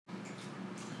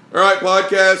All right,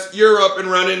 podcast, you're up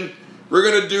and running. We're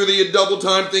going to do the double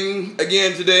time thing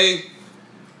again today.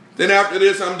 Then after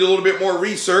this, I'm going to do a little bit more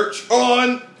research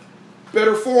on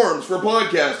better forms for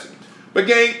podcasting. But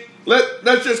gang,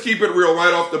 let's just keep it real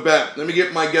right off the bat. Let me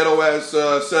get my ghetto ass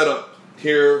set up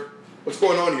here. What's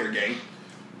going on here, gang?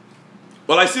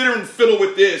 Well, I sit here and fiddle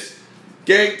with this.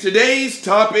 Gang, today's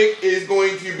topic is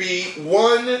going to be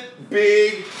one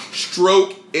big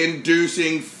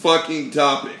stroke-inducing fucking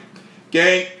topic.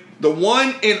 Gang, the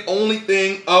one and only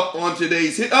thing up on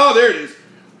today's hit... Oh, there it is.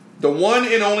 The one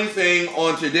and only thing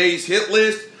on today's hit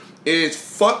list is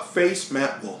fuckface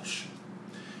Matt Walsh.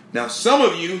 Now, some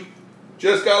of you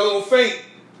just got a little faint.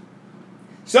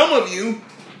 Some of you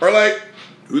are like,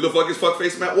 who the fuck is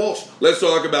fuckface Matt Walsh? Let's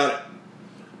talk about it.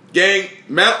 Gang,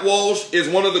 Matt Walsh is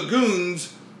one of the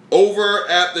goons over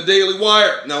at the Daily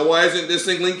Wire. Now, why isn't this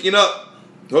thing linking up?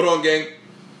 Hold on, gang.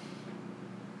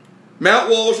 Matt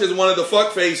Walsh is one of the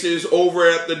fuck faces over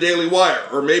at the Daily Wire.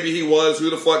 Or maybe he was,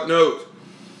 who the fuck knows.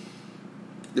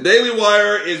 The Daily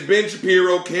Wire is Ben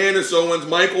Shapiro, Candace Owens,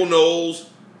 Michael Knowles.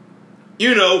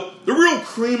 You know, the real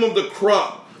cream of the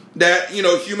crop that, you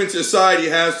know, human society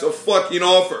has to fucking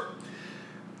offer.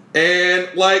 And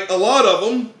like a lot of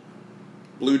them,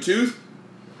 Bluetooth,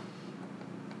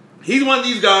 he's one of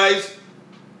these guys,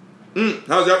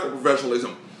 how's that for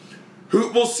professionalism, who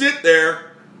will sit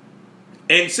there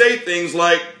and say things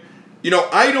like, you know,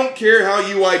 I don't care how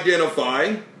you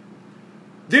identify,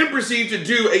 then proceed to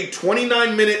do a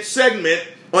 29-minute segment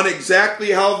on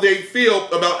exactly how they feel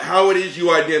about how it is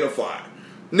you identify.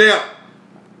 Now,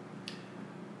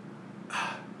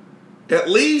 at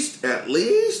least, I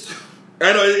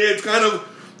know it's kind of,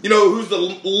 you know, who's the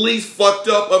least fucked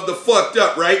up of the fucked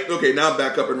up, right? Okay, now I'm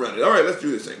back up and running. All right, let's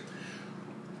do this thing.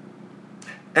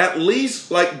 At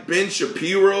least, like, Ben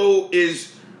Shapiro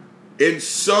is in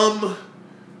some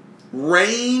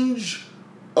range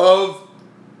of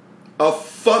a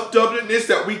fucked upness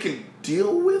that we can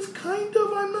deal with, kind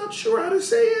of. I'm not sure how to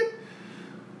say it.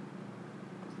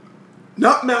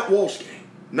 Not Matt Walsh, gang.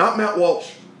 Not Matt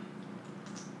Walsh.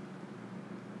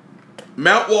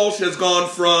 Matt Walsh has gone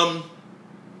from...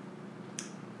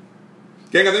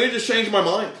 Gang, I think I just changed my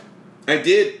mind. I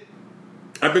did.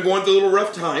 I've been going through a little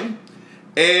rough time.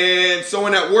 And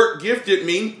someone at work gifted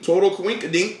me, total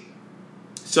coinkadink,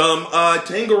 some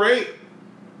Tanqueray.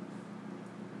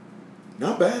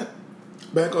 Not bad.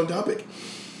 Back on topic.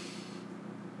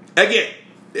 Again,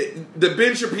 the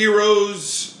Ben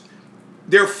Shapiros,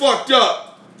 they're fucked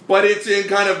up, but it's in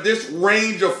kind of this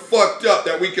range of fucked up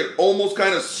that we could almost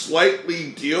kind of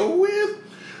slightly deal with.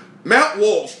 Matt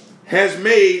Walsh has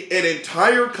made an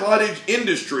entire cottage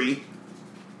industry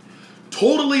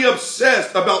totally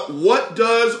obsessed about what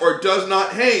does or does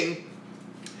not hang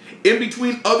in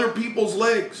between other people's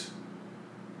legs.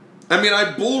 I mean,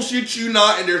 I bullshit you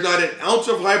not, and there's not an ounce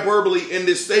of hyperbole in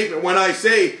this statement when I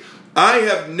say I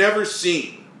have never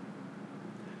seen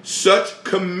such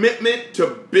commitment to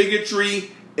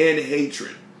bigotry and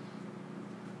hatred.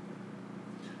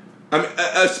 I mean,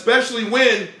 especially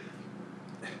when,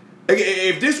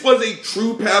 if this was a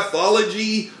true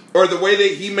pathology or the way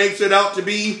that he makes it out to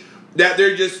be, that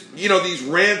they're just, you know, these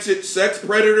rancid sex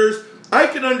predators, I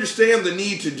can understand the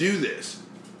need to do this.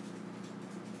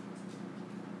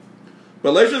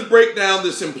 But let's just break down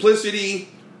the simplicity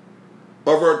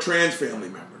of our trans family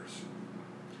members.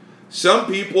 Some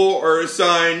people are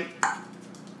assigned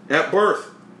at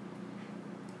birth,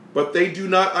 but they do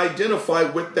not identify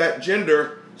with that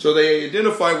gender, so they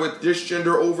identify with this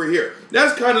gender over here.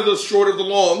 That's kind of the short of the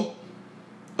long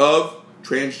of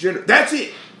transgender. That's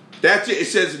it. That's it. It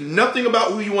says nothing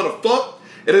about who you want to fuck.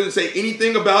 It doesn't say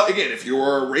anything about, again, if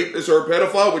you're a rapist or a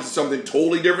pedophile, which is something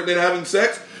totally different than having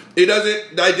sex. It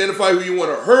doesn't identify who you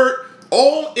want to hurt.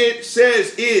 All it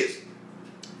says is,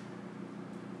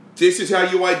 this is how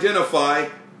you identify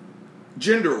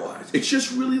gender-wise. It's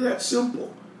just really that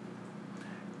simple.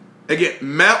 Again,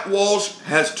 Matt Walsh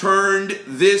has turned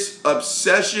this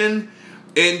obsession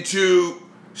into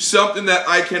something that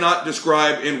I cannot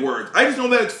describe in words. I just know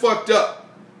that it's fucked up.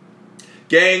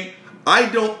 Gang, I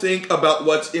don't think about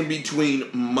what's in between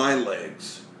my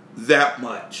legs that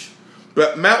much.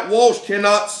 But Matt Walsh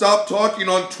cannot stop talking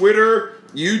on Twitter,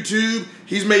 YouTube.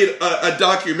 He's made a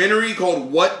documentary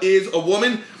called What is a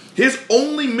Woman? His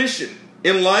only mission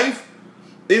in life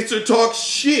is to talk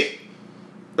shit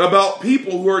about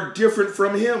people who are different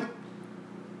from him.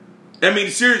 I mean,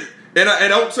 seriously. And I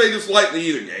don't say this lightly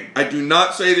either, gang. I do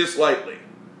not say this lightly.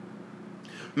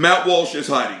 Matt Walsh is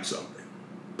hiding something.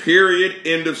 Period.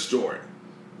 End of story.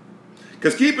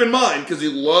 Because keep in mind, because he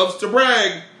loves to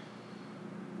brag,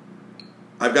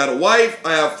 I've got a wife,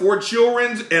 I have 4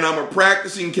 children, and I'm a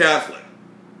practicing Catholic.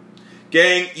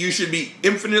 Gang, you should be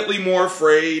infinitely more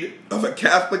afraid of a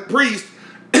Catholic priest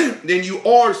than you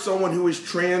are someone who is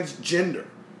transgender.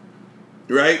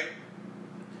 Right?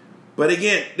 But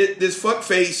again, this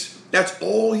fuckface, that's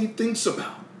all he thinks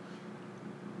about.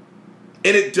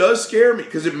 And it does scare me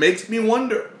because it makes me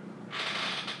wonder,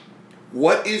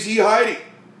 what is he hiding?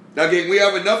 Now, again, we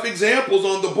have enough examples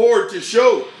on the board to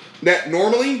show that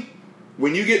normally,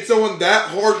 when you get someone that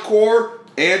hardcore,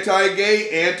 anti-gay,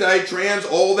 anti-trans,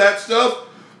 all that stuff,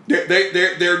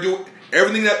 they're doing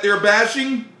everything that they're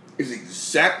bashing is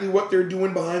exactly what they're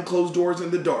doing behind closed doors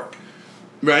in the dark,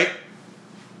 right?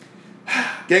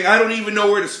 Gang, I don't even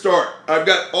know where to start. I've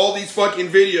got all these fucking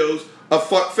videos of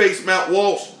fuckface Matt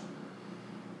Walsh.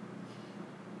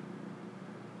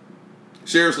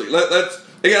 Seriously, let's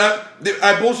again.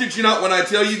 I bullshit you not when I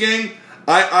tell you, gang.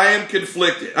 I am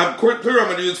conflicted. I'm clear. I'm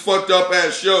gonna do this fucked up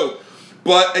ass show,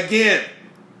 but again,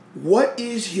 what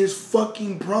is his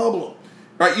fucking problem? All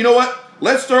right, you know what?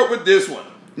 Let's start with this one.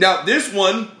 Now, this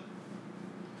one,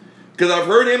 because I've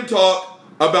heard him talk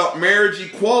about marriage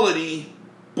equality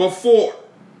before.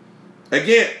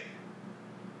 Again,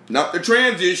 not the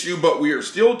trans issue, but we are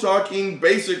still talking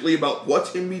basically about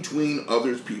what's in between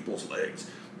other people's legs.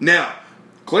 Now,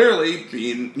 clearly,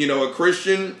 being, a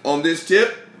Christian on this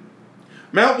tip,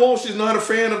 Matt Walsh is not a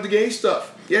fan of the gay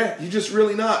stuff. Yeah, he's just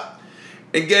really not.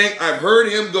 And gang, I've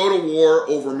heard him go to war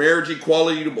over marriage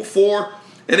equality before.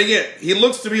 And again, he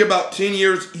looks to be about 10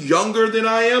 years younger than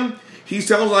I am. He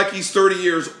sounds like he's 30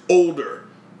 years older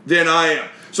than I am.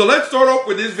 So let's start off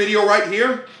with this video right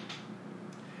here,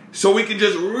 so we can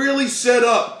just really set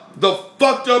up the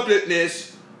fucked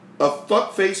upness of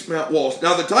fuckface Matt Walsh.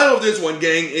 Now, the title of this one,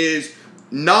 gang, is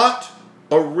Not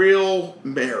a Real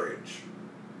Marriage.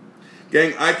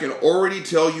 Gang, I can already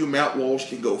tell you Matt Walsh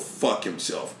can go fuck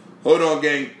himself. Hold on,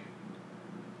 gang.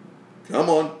 Come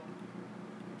on.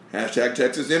 Hashtag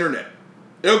Texas Internet.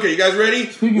 Okay, you guys ready?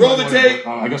 Roll the tape.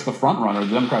 I guess the the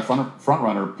Democrat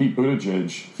frontrunner, Pete Buttigieg,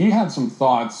 he had some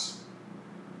thoughts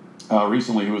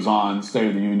recently. He was on State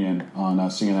of the Union on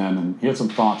CNN, and he had some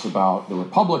thoughts about the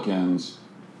Republicans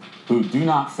who do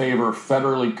not favor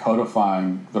federally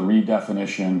codifying the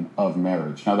redefinition of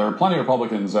marriage. Now, there are plenty of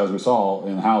Republicans, as we saw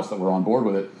in the House, that were on board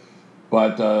with it,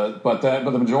 but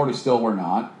the majority still were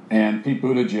not. And Pete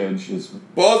Buttigieg is...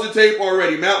 Pause the tape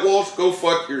already. Matt Walsh, go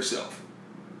fuck yourself.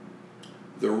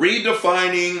 The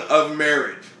redefining of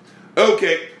marriage.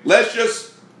 Okay, let's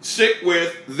just stick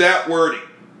with that wording.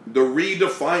 The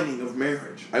redefining of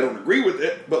marriage. I don't agree with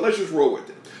it, but let's just roll with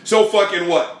it. So fucking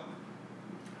what?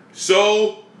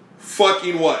 So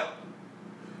fucking what?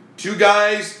 2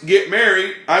 guys get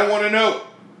married. I want to know,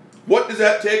 what does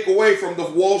that take away from the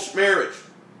Walsh marriage?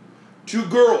 2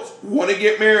 girls want to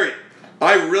get married.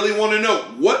 I really want to know,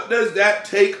 what does that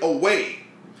take away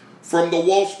from the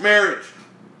Walsh marriage?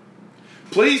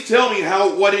 Please tell me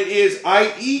how what it is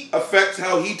I eat affects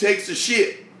how he takes a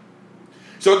shit.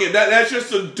 So again, that's just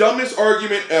the dumbest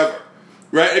argument ever.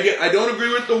 Right? Again, I don't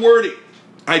agree with the wording.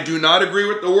 I do not agree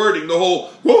with the wording. The whole,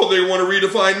 well, they want to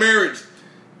redefine marriage.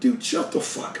 Dude, shut the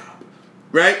fuck up.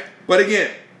 Right? But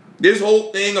again, this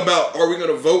whole thing about, are we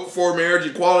going to vote for marriage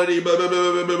equality, blah, blah,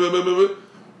 blah, blah, blah, blah, blah, blah.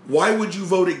 Why would you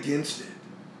vote against it?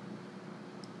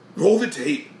 Roll the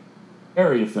tape.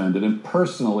 Very offended and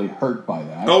personally hurt by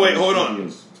that. Oh, wait, hold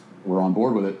on. We're on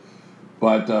board with it.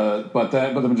 But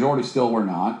the majority still were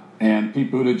not. And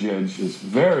Pete Buttigieg is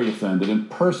very offended and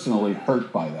personally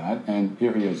hurt by that. And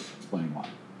here he is explaining why.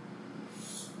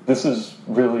 This is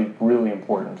really, really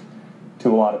important to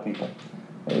a lot of people.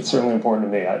 It's certainly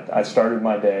important to me. I started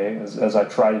my day, as I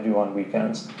try to do on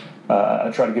weekends.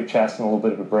 I try to give Chasten a little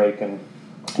bit of a break and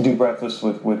do breakfast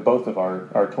with both of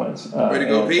our twins. Way to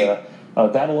go, Pete.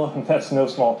 That alone, that's no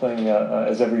small thing,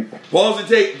 as every... Pause the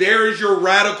tape. There is your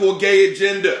radical gay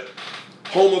agenda.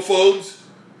 Homophobes.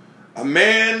 A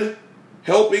man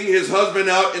helping his husband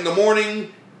out in the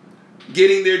morning,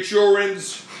 getting their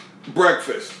children's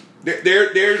breakfast.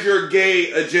 There's your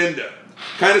gay agenda.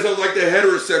 Kind of sounds like the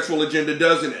heterosexual agenda,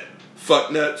 doesn't it?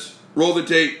 Fuck nuts. Roll the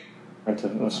tape. ...to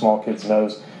the small kid's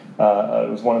nose. It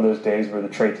was one of those days where the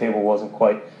tray table wasn't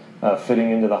quite fitting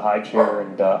into the high chair,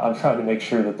 and I'm trying to make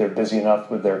sure that they're busy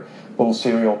enough with their little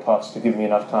cereal puffs to give me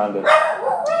enough time to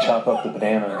chop up the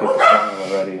banana and get the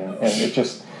formula ready. And it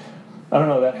just, I don't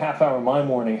know, that half hour my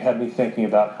morning had me thinking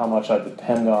about how much I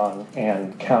depend on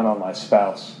and count on my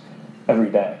spouse every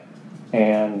day.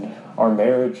 And our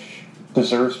marriage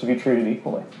deserves to be treated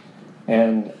equally.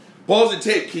 And pause the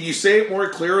tape. Can you say it more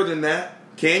clearer than that?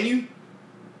 Can you?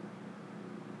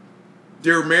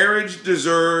 Their marriage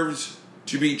deserves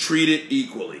to be treated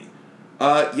equally.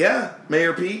 Yeah,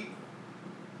 Mayor Pete.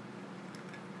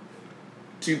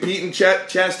 To Pete and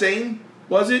Chastain,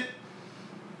 was it?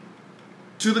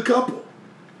 To the couple.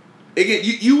 Again,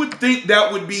 you would think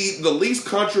that would be the least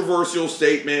controversial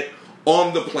statement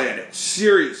on the planet.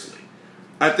 Seriously.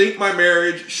 I think my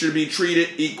marriage should be treated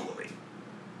equally.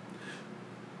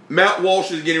 Matt Walsh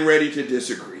is getting ready to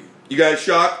disagree. You guys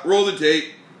shocked? Roll the tape.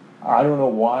 I don't know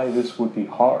why this would be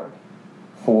hard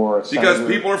for a senator, because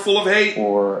people are full of hate,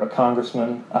 or a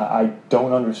congressman. I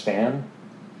don't understand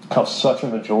how such a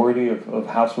majority of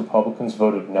House Republicans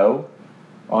voted no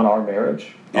on our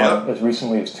marriage as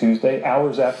recently as Tuesday,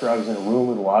 hours after I was in a room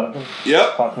with a lot of them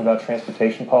talking about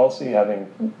transportation policy, having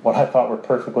what I thought were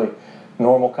perfectly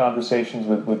normal conversations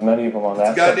with many of them on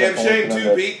that. It's a goddamn shame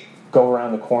too, Pete. Go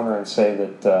around the corner and say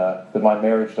that my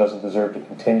marriage doesn't deserve to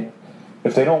continue.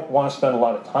 If they don't want to spend a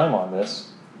lot of time on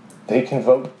this, they can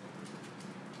vote.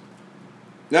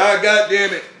 Nah,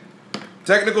 goddamn it.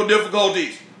 Technical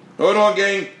difficulties. Hold on,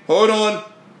 gang. Hold on.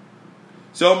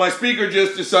 So my speaker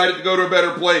just decided to go to a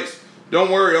better place.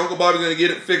 Don't worry, Uncle Bobby's going to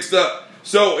get it fixed up.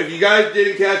 So if you guys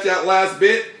didn't catch that last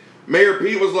bit, Mayor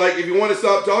Pete was like, if you want to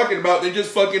stop talking about it, then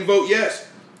just fucking vote yes.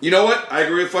 You know what? I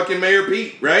agree with fucking Mayor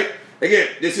Pete, right? Again,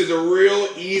 this is a real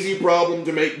easy problem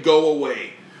to make go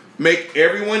away. Make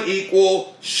everyone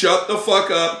equal, shut the fuck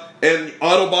up, and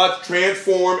Autobots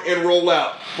transform and roll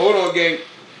out. Hold on, gang.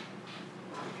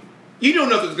 You know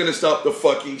nothing's going to stop the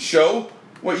fucking show.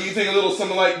 What, you think a little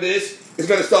something like this is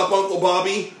going to stop Uncle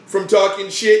Bobby from talking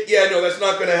shit? Yeah, no, that's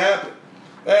not going to happen.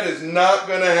 That is not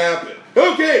going to happen.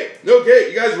 Okay,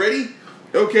 you guys ready?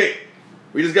 Okay,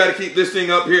 we just got to keep this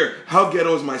thing up here. How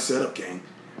ghetto is my setup, gang?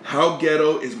 How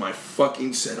ghetto is my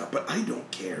fucking setup? But I don't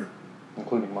care.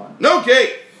 Including mine.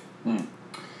 Okay.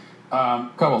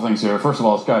 Couple of things here. First of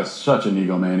all, this guy's such an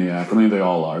egomaniac. I mean, they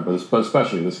all are, but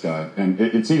especially this guy. And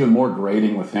it's even more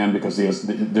grating with him because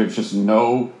there's just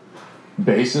no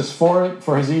basis for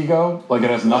his ego. Like, it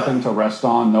has nothing to rest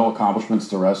on, no accomplishments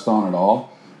to rest on at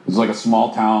all. It's like a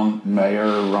small town mayor,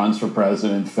 runs for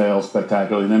president, fails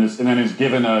spectacularly, and then is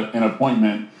given an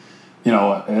appointment,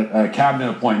 a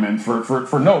cabinet appointment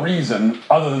for no reason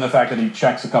other than the fact that he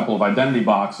checks a couple of identity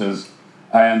boxes,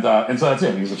 and so that's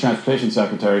it. He's the transportation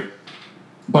secretary.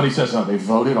 But he says, they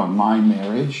voted on my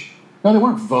marriage? No, they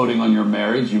weren't voting on your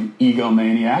marriage, you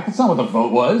egomaniac. That's not what the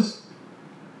vote was.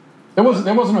 There wasn't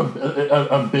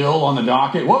a bill on the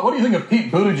docket. What do you think of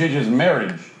Pete Buttigieg's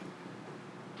marriage?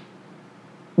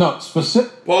 No,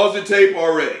 specific. Pause the tape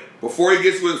already before he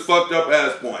gets to his fucked up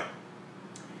ass point.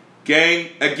 Gang,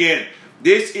 again,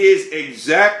 this is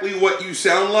exactly what you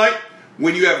sound like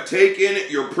when you have taken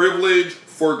your privilege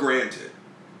for granted.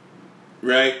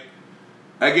 Right?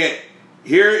 Again,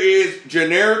 here is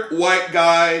generic white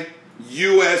guy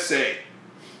USA.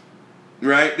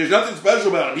 Right? There's nothing special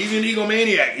about him. He's an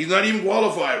egomaniac. He's not even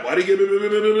qualified. Why do you get...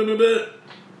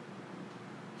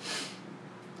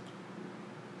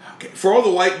 Okay, for all the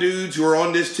white dudes who are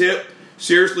on this tip,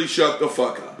 seriously shut the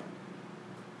fuck up.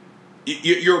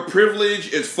 Your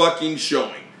privilege is fucking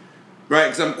showing. Right?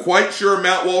 Because I'm quite sure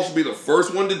Matt Walsh will be the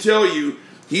first one to tell you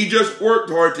he just worked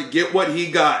hard to get what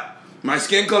he got. My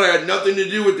skin color had nothing to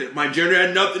do with it. My gender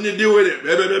had nothing to do with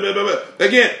it.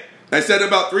 Again, I said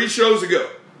about 3 shows ago.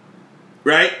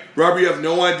 Right? Robert, you have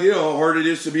no idea how hard it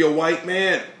is to be a white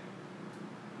man.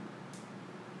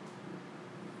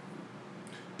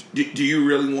 Do you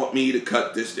really want me to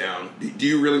cut this down? Do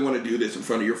you really want to do this in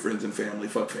front of your friends and family?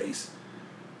 Fuckface.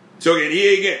 So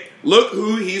again, look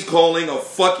who he's calling a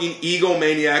fucking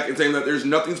egomaniac and saying that there's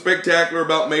nothing spectacular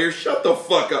about Mayor. Shut the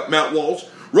fuck up, Matt Walsh.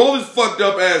 Roll his fucked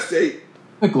up ass tape.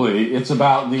 Typically, it's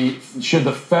about should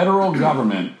the federal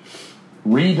government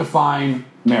redefine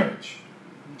marriage?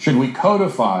 Should we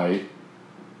codify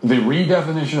the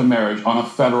redefinition of marriage on a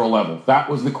federal level? That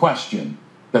was the question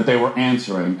that they were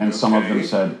answering, and some of them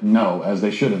said no, as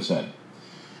they should have said.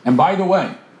 And by the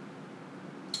way,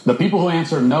 the people who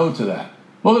answer no to that,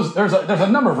 well, there's a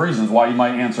number of reasons why you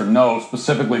might answer no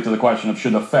specifically to the question of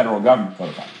should the federal government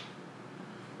codify.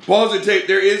 Pause the tape.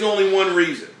 There is only one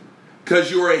reason.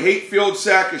 Because you're a hate-filled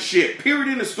sack of shit. Period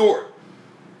in the story.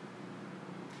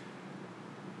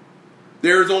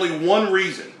 There is only one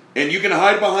reason. And you can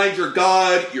hide behind your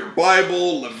God, your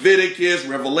Bible, Leviticus,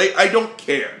 Revelation. I don't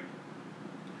care.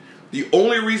 The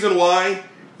only reason why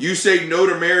you say no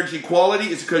to marriage equality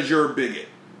is because you're a bigot.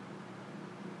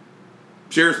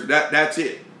 Seriously, that's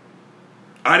it.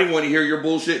 I didn't want to hear your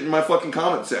bullshit in my fucking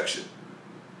comment section.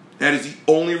 That is the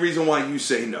only reason why you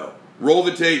say no. Roll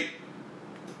the tape.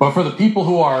 But for the people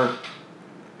who are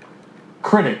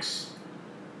critics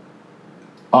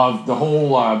of the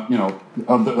whole, of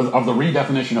the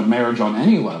redefinition of marriage on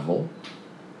any level,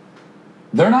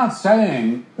 they're not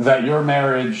saying that your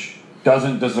marriage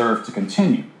doesn't deserve to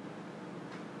continue.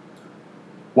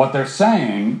 What they're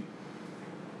saying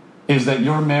is that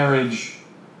your marriage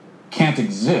can't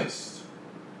exist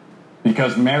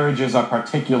because marriage is a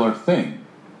particular thing.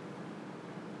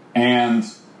 And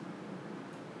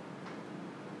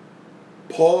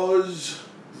pause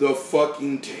the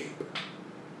fucking tape.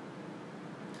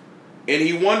 And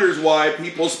he wonders why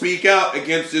people speak out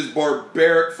against his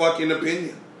barbaric fucking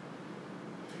opinion.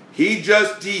 He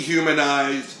just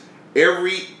dehumanized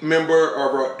every member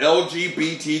of our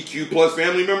LGBTQ plus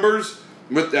family members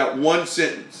with that one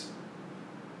sentence.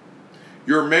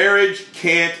 Your marriage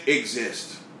can't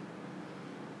exist.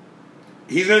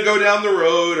 He's going to go down the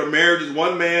road. A marriage is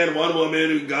one man, one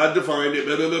woman, who God defined it,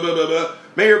 blah, blah, blah, blah, blah.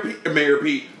 Mayor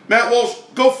Pete. Matt Walsh,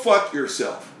 go fuck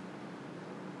yourself.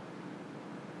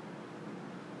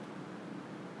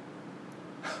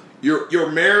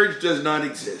 Your marriage does not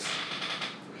exist.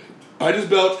 I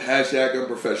just belched, hashtag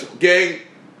unprofessional. Gang,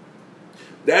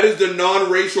 that is the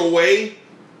non-racial way.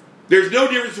 There's no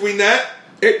difference between that.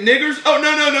 Niggers, oh,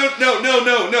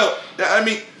 no. I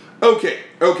mean, okay.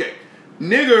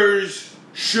 Niggers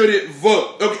shouldn't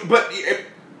vote. Okay, but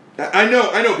I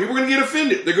know. People are going to get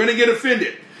offended. They're going to get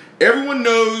offended. Everyone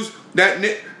knows that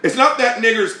it's not that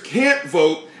niggers can't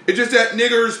vote. It's just that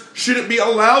niggers shouldn't be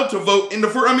allowed to vote in the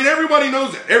first. I mean, everybody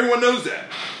knows that. Everyone knows that.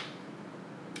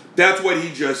 That's what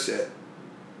he just said.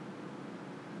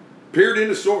 Period in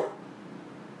the story.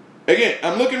 Again,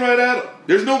 I'm looking right at him.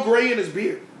 There's no gray in his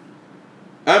beard.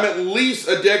 I'm at least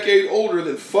a decade older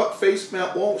than fuckface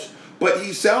Matt Walsh, but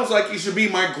he sounds like he should be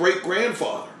my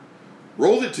great-grandfather.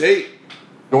 Roll the tape.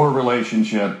 Your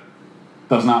relationship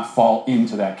does not fall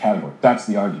into that category. That's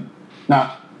the argument.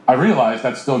 Now, I realize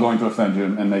that's still going to offend you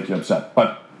and make you upset,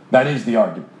 but that is the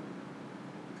argument.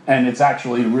 And it's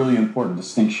actually a really important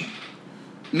distinction.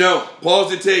 No,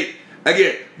 pause the tape.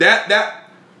 Again,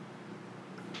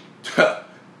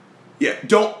 yeah,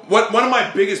 one of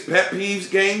my biggest pet peeves,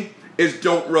 gang, is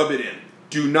don't rub it in.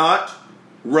 Do not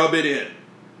rub it in.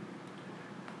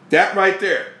 That right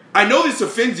there. I know this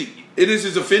offending you. This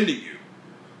is offending you.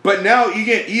 But now,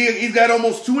 he's got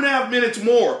almost 2.5 minutes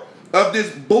more of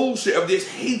this bullshit, of this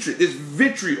hatred, this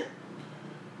vitriol.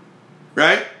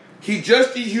 Right? He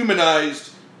just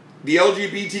dehumanized the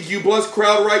LGBTQ plus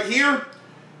crowd right here.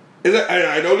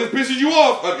 I know this pisses you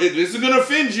off. This is going to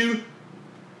offend you.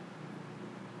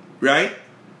 Right?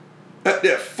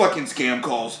 That fucking scam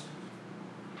calls.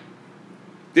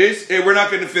 We're not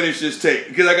going to finish this tape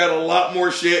because I got a lot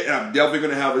more shit and I'm definitely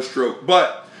going to have a stroke.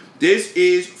 But this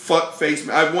is fuckface.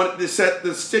 I wanted to set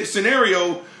the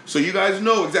scenario so you guys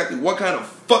know exactly what kind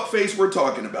of fuckface we're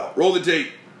talking about. Roll the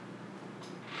tape.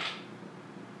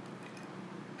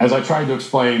 As I tried to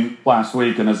explain last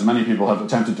week, and as many people have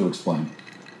attempted to explain,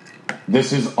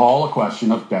 this is all a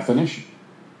question of definition.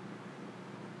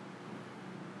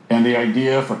 And the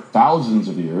idea for thousands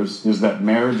of years is that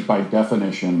marriage, by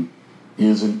definition,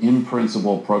 is an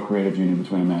in-principle procreative union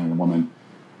between a man and a woman,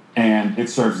 and it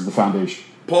serves as the foundation.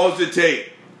 Pause the tape.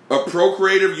 A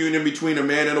procreative union between a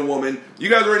man and a woman. You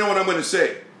guys already know what I'm going to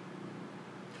say.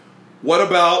 What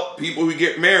about people who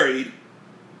get married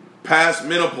past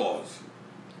menopause?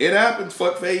 It happens,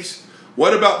 fuckface.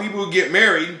 What about people who get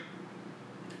married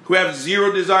who have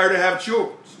zero desire to have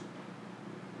children?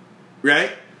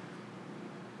 Right?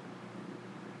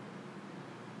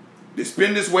 It's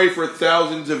been this way for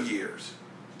thousands of years.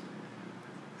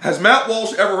 Has Matt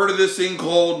Walsh ever heard of this thing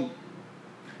called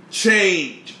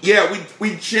change? Yeah,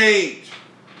 we change.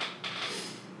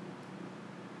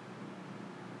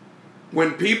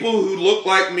 When people who look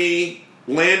like me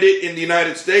landed in the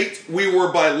United States, we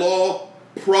were by law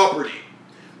property.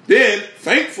 Then,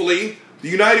 thankfully, the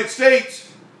United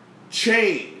States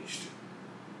changed.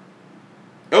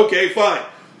 Okay, fine.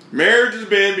 Marriage has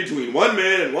been between one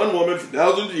man and one woman for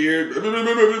thousands of years.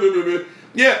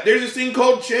 Yeah, there's this thing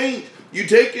called change. You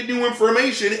take in new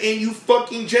information and you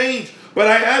fucking change. But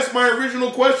I asked my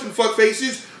original question,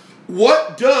 fuckfaces,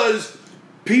 what does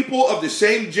people of the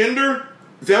same gender,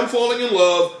 them falling in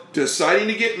love, deciding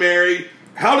to get married,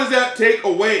 how does that take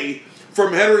away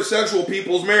from heterosexual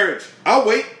people's marriage? I'll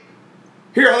wait.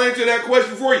 Here, I'll answer that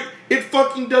question for you. It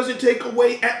fucking doesn't take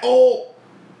away at all.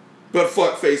 But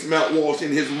fuckface Matt Walsh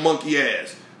and his monkey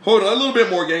ass. Hold on, a little bit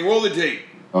more, gang. Roll the tape.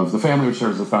 Oh, it's the family which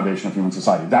serves as the foundation of human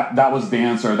society. That was the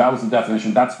answer. That was the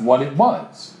definition. That's what it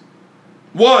was.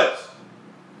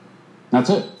 That's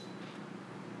it.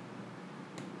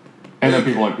 And then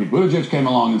people like Pete Buttigieg came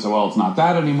along and said, well, it's not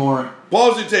that anymore.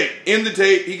 Pause the tape. End the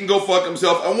tape. He can go fuck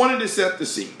himself. I wanted to set the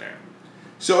scene there.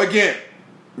 So again,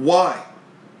 why?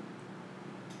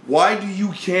 Why do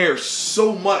you care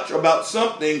so much about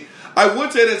something? I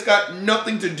would say that's got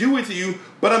nothing to do with you,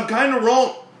 but I'm kind of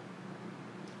wrong.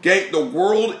 Okay, the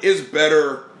world is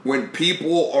better when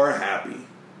people are happy.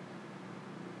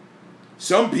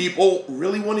 Some people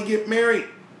really want to get married,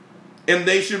 and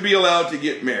they should be allowed to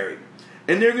get married.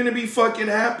 And they're going to be fucking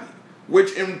happy,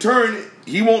 which in turn,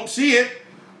 he won't see it,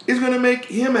 is going to make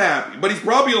him happy. But he's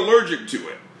probably allergic to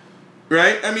it,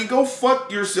 right? I mean, go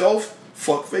fuck yourself,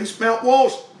 fuckface Matt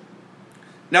Walsh.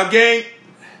 Now, gang,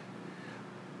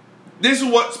 this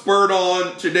is what spurred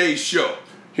on today's show.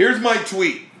 Here's my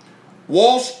tweet.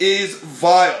 Walsh is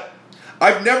vile.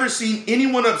 I've never seen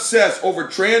anyone obsess over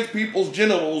trans people's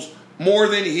genitals more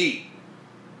than he.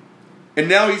 And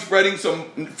now he's spreading some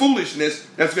foolishness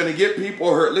that's going to get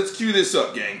people hurt. Let's cue this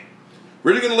up, gang.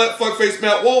 We're going to let fuckface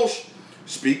Matt Walsh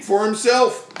speak for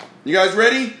himself. You guys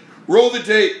ready? Roll the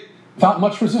tape. Without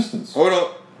much resistance. Hold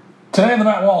on. Today on the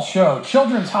Matt Walsh Show,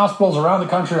 children's hospitals around the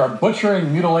country are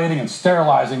butchering, mutilating, and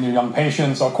sterilizing their young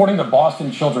patients, according to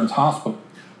Boston Children's Hospital.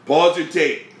 Pause your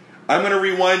tape. I'm going to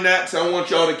rewind that because I want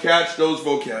y'all to catch those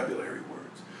vocabulary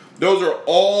words. Those are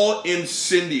all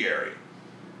incendiary,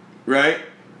 right?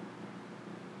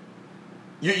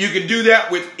 You can do that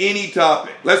with any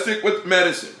topic. Let's stick with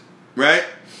medicine, right?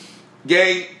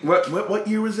 Gang, what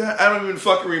year was that? I don't even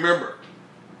fucking remember.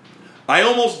 I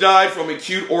almost died from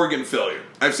acute organ failure.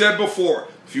 I've said before,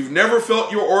 if you've never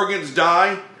felt your organs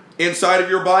die inside of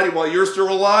your body while you're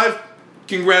still alive,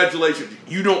 congratulations.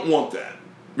 You don't want that,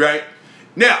 right?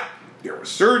 Now, there was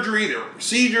surgery, there were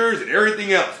procedures, and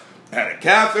everything else. I had a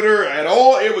catheter,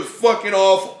 it was fucking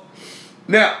awful.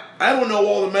 Now, I don't know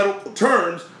all the medical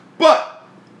terms, but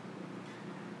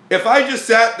if I just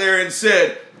sat there and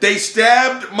said, they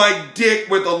stabbed my dick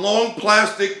with a long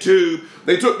plastic tube,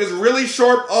 they took this really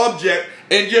sharp object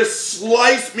and just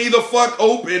sliced me the fuck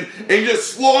open and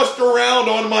just sloshed around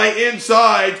on my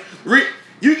insides.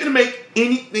 You can make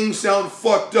anything sound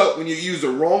fucked up when you use the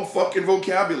wrong fucking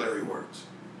vocabulary words.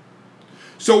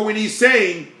 So when he's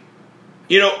saying,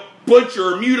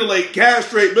 butcher, mutilate,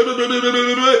 castrate, blah, blah, blah, blah, blah,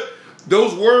 blah, blah,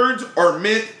 those words are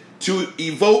meant to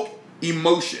evoke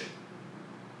emotion.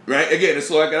 Right? Again,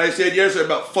 it's like I said yesterday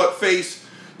about fuckface,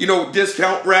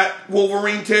 discount rat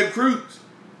Wolverine Ted Cruz.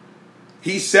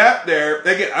 He sat there,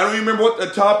 again, I don't even remember what the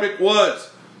topic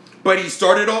was, but he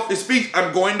started off his speech,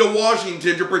 I'm going to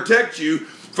Washington to protect you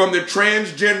from the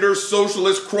transgender,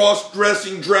 socialist,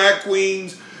 cross-dressing drag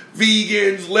queens,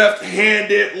 vegans,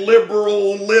 left-handed,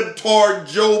 liberal, libtard,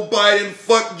 Joe Biden,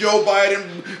 fuck Joe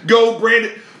Biden, go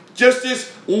Brandon. Just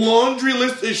this laundry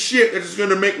list of shit that's going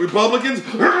to make Republicans.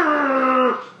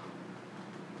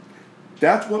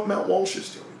 That's what Matt Walsh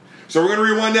is doing. So we're going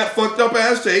to rewind that fucked up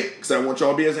ass tape, because I want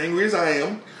y'all to be as angry as I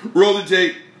am. Roll the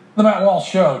tape. The Matt Walsh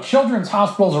Show. Children's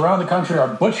hospitals around the country are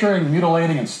butchering,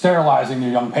 mutilating, and sterilizing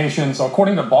their young patients.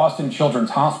 According to Boston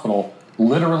Children's Hospital,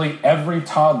 literally every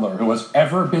toddler who has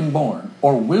ever been born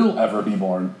or will ever be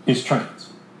born is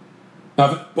trans.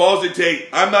 Now, pause the tape.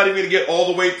 I'm not even going to get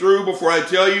all the way through before I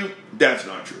tell you that's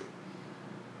not true.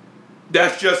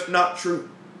 That's just not true.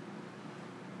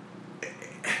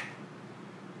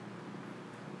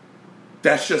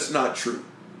 That's just not true.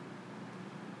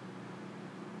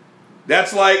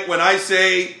 That's like when I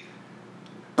say,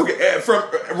 okay, from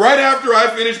right after I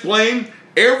finish playing,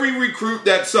 every recruit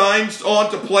that signs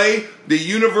on to play for the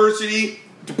University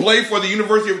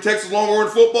of Texas Longhorn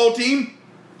football team,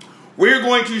 we're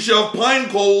going to shove pine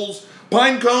cones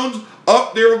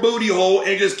up their booty hole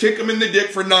and just kick them in the dick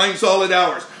for 9 solid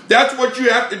hours. That's what you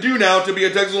have to do now to be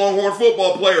a Texas Longhorn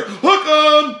football player. Hook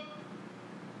 'em!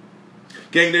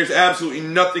 Gang, there's absolutely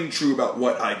nothing true about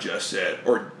what I just said.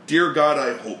 Or, dear God,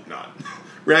 I hope not.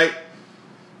 Right?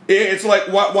 It's like,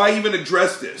 why even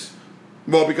address this?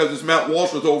 Well, because it's Matt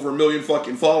Walsh with over 1 million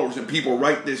fucking followers and people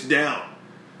write this down.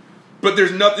 But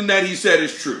there's nothing that he said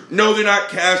is true. No, they're not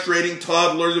castrating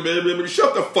toddlers.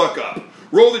 Shut the fuck up.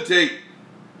 Roll the tape.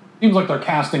 Seems like they're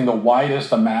casting the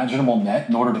widest imaginable net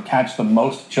in order to catch the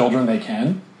most children they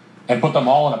can and put them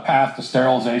all on a path to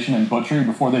sterilization and butchery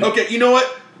before they... Okay, you know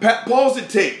what? Pause the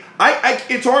tape.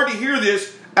 It's hard to hear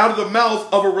this out of the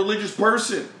mouth of a religious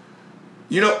person.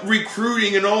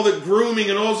 Recruiting and all the grooming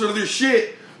and all this other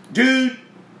shit. Dude,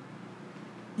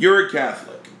 you're a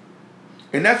Catholic.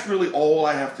 And that's really all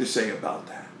I have to say about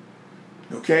that.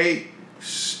 Okay?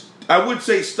 I would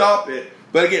say stop it.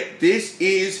 But again, this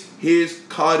is his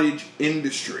cottage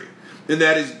industry. And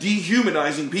that is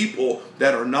dehumanizing people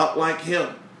that are not like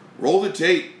him. Roll the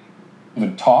tape.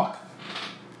 Even talk?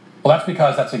 Well, that's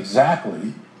because that's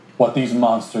exactly what these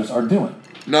monsters are doing.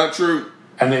 Not true.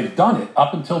 And they've done it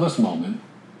up until this moment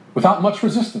without much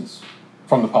resistance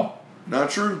from the public.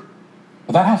 Not true.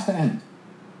 But that has to end.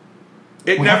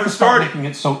 It We never have to start started.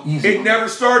 making it so easy. It never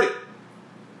started.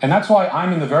 And that's why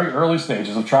I'm in the very early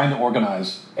stages of trying to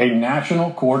organize a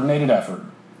national coordinated effort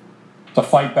to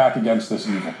fight back against this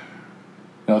evil.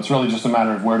 It's really just a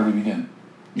matter of where do we begin.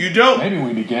 You don't. Maybe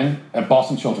we begin at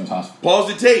Boston Children's Hospital.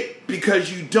 Pause the tape,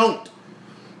 because you don't.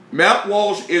 Matt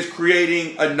Walsh is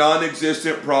creating a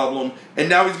non-existent problem, and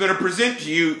now he's going to present to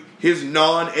you his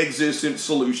non-existent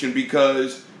solution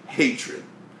because hatred.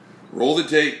 Roll the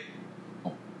tape.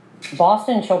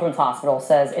 Boston Children's Hospital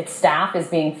says its staff is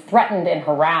being threatened and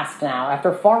harassed now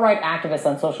after far-right activists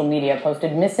on social media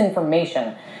posted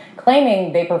misinformation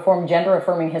claiming they perform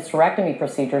gender-affirming hysterectomy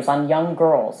procedures on young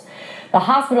girls. The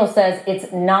hospital says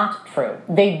it's not true.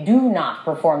 They do not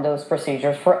perform those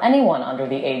procedures for anyone under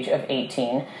the age of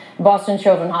 18. Boston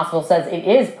Children's Hospital says it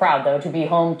is proud, though, to be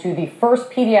home to the first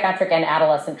pediatric and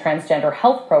adolescent transgender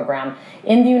health program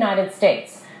in the United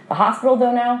States. The hospital,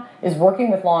 though, now is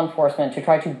working with law enforcement to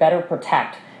try to better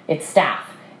protect its staff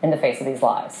in the face of these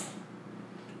lies.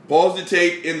 Pause the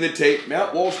tape in the tape.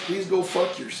 Matt Walsh, please go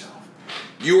fuck yourself.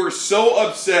 You are so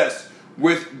obsessed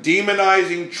with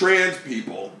demonizing trans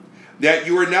people that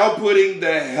you are now putting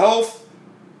the health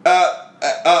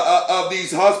of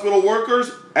these hospital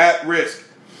workers at risk.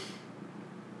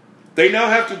 They now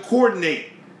have to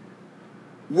coordinate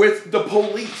with the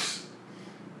police.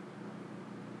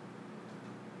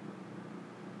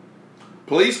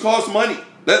 Police cost money.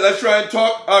 Let's try and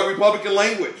talk Republican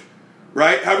language,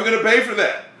 right? How are we going to pay for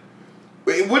that?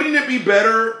 Wouldn't it be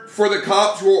better for the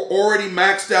cops who are already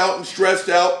maxed out and stressed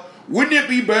out? Wouldn't it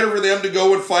be better for them to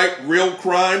go and fight real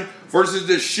crime versus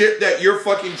the shit that you're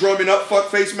fucking drumming up,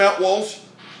 fuckface Matt Walsh?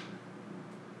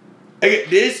 Again,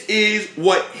 this is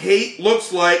what hate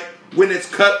looks like when it's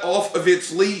cut off of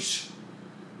its leash.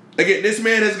 Again, this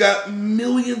man has got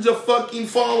millions of fucking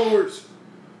followers.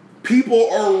 People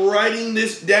are writing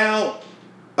this down.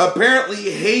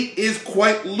 Apparently, hate is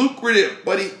quite lucrative.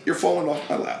 Buddy, you're falling off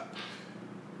my lap.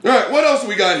 All right, what else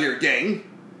we got here, gang?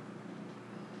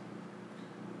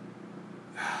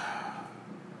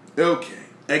 Okay,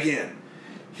 again,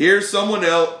 here's someone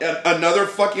else, another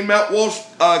fucking Matt Walsh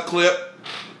clip,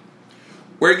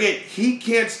 where again, he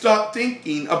can't stop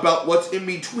thinking about what's in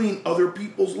between other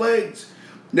people's legs.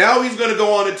 Now he's going to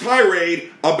go on a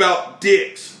tirade about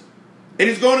dicks. And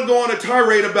he's going to go on a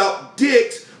tirade about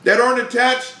dicks that aren't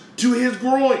attached to his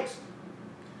groins.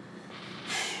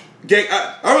 Gang,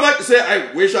 I would like to say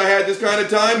I wish I had this kind of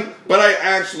time, but I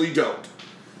actually don't.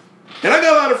 And I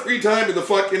got a lot of free time in the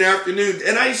fucking afternoon,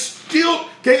 and I still,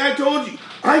 gang, I told you,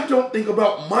 I don't think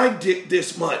about my dick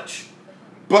this much.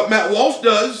 But Matt Walsh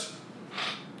does,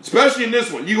 especially in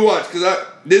this one. You watch, because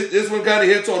this one kind of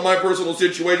hits on my personal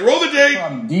situation. Roll the tape.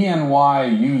 From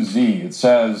DNYUZ, it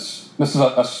says, this is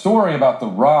a story about the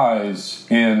rise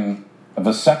in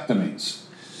vasectomies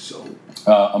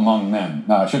among men.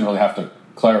 Now, I shouldn't really have to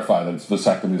clarify that it's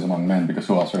vasectomies among men, because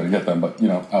who else are going to get them? But, you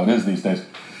know, how it is these days.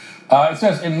 It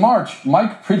says, in March,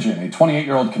 Mike Pridgeon, a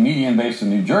 28-year-old comedian based in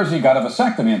New Jersey, got a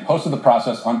vasectomy and posted the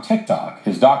process on TikTok.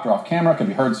 His doctor off camera can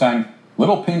be heard saying,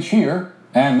 "Little pinch here,"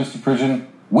 and Mr. Pridgeon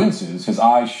winces, his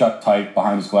eyes shut tight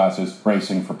behind his glasses,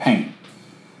 bracing for pain.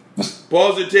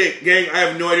 Pause the tape. Gang, I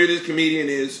have no idea who this comedian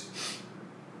is.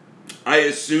 I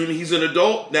assume he's an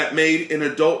adult that made an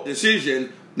adult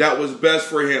decision that was best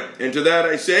for him. And to that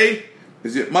I say,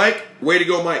 is it Mike? Way to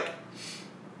go, Mike.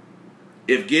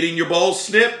 If getting your balls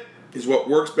snipped is what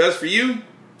works best for you,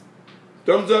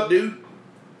 thumbs up, dude.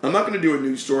 I'm not going to do a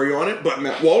news story on it, but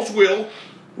Matt Walsh will.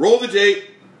 Roll the tape.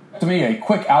 To me, a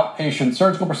quick outpatient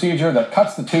surgical procedure that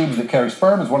cuts the tubes that carry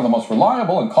sperm is one of the most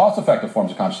reliable and cost-effective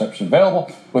forms of contraception available,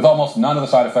 with almost none of the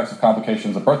side effects of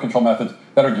complications of birth control methods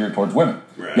that are geared towards women.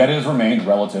 Right. Yet it has remained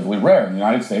relatively rare. In the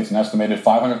United States, an estimated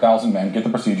 500,000 men get the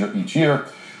procedure each year.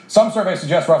 Some surveys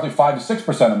suggest roughly 5 to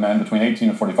 6% of men between 18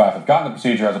 and 45 have gotten the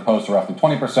procedure, as opposed to roughly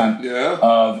 20%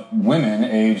 of women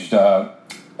aged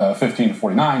 15 to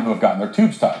 49 who have gotten their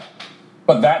tubes tied.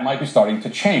 But that might be starting to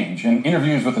change. In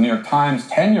interviews with the New York Times,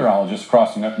 10 urologists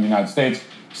across the United States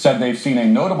said they've seen a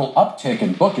notable uptick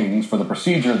in bookings for the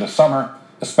procedure this summer,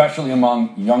 especially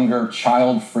among younger,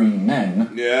 child-free men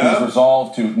whose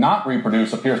resolve to not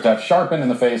reproduce appears to have sharpened in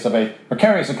the face of a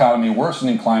precarious economy,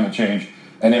 worsening climate change,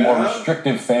 and a more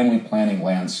restrictive family planning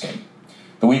landscape.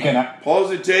 The weekend... Pause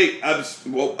the tape.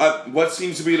 What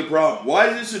seems to be the problem? Why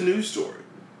is this a news story?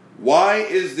 Why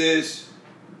is this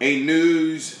a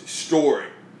news story?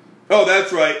 Oh,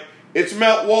 that's right. It's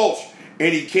Matt Walsh.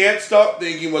 And he can't stop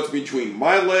thinking what's between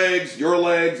my legs, your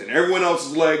legs, and everyone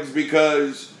else's legs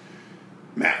because...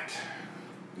 Matt.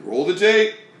 Roll the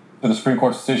tape. The Supreme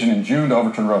Court's decision in June to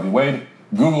overturn Roe v. Wade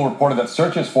Google reported that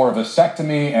searches for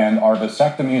vasectomy and are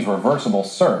vasectomies reversible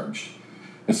surged.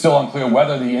 It's still unclear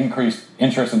whether the increased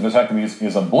interest in vasectomies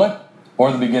is a blip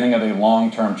or the beginning of a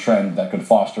long-term trend that could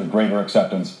foster greater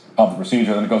acceptance of the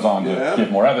procedure. Then it goes on to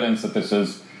give more evidence that this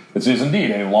is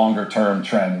indeed a longer-term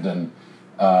trend, and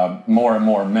more and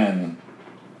more men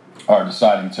are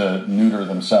deciding to neuter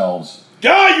themselves.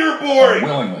 God, you're boring!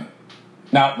 Willingly.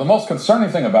 Now, the most concerning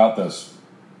thing about this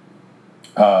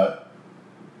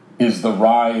is the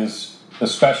rise,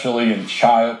 especially in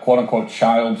quote-unquote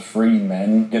child-free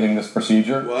men getting this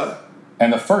procedure. What?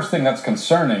 And the first thing that's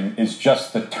concerning is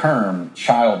just the term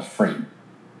child-free.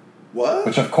 What?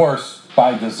 Which, of course,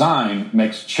 by design,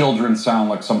 makes children sound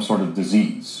like some sort of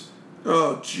disease.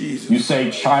 Oh, Jesus. You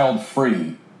say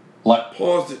child-free, like...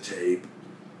 Pause the tape.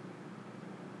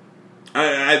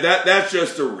 That's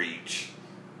just a reach.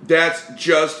 That's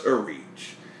just a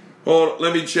reach. Hold on,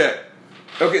 let me check.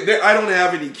 Okay, I don't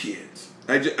have any kids.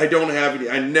 I don't have any.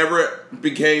 I never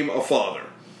became a father.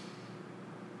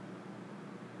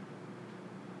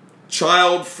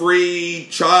 Child-free,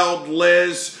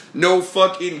 childless, no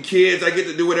fucking kids. I get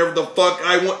to do whatever the fuck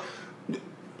I want.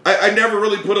 I never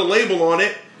really put a label on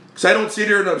it because I don't sit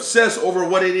here and obsess over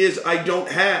what it is I don't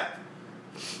have.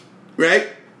 Right?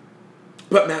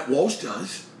 But Matt Walsh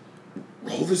does.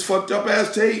 Roll this fucked up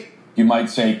ass tape. You might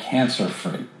say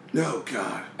cancer-free. No,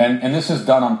 God. And this is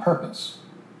done on purpose.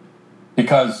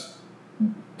 Because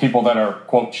people that are,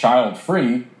 quote,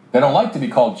 child-free, they don't like to be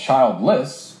called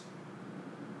childless.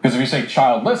 Because if you say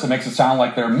childless, it makes it sound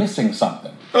like they're missing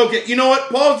something. Okay, you know what?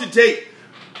 Pause the tape.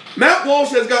 Matt Walsh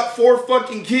has got 4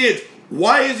 fucking kids.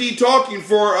 Why is he talking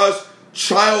for us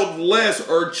childless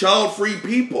or child-free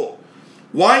people?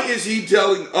 Why is he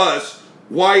telling us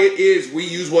why it is we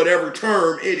use whatever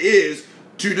term it is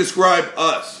to describe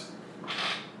us?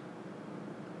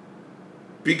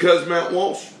 Because Matt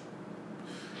Walsh.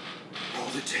 Roll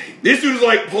the tape. This dude's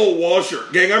like Paul Washer.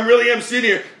 Gang, I'm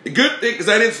sitting here. The good thing is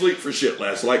I didn't sleep for shit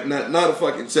last night. Not a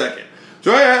fucking second.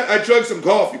 So I chugged some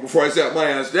coffee before I sat my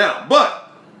ass down.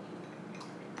 But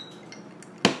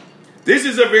this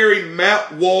is a very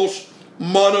Matt Walsh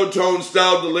monotone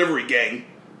style delivery, gang.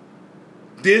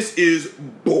 This is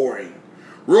boring.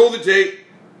 Roll the tape.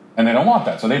 And they don't want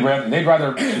that. So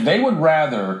they would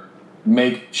rather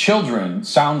make children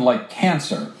sound like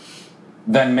cancer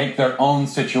than make their own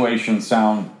situation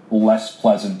sound less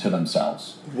pleasant to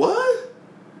themselves. What?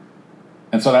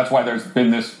 And so that's why there's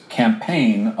been this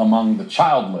campaign among the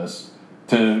childless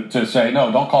to say,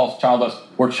 no, don't call us childless.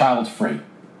 We're child-free.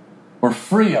 We're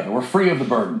free of it. We're free of the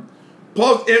burden.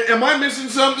 Paul, am I missing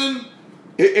something?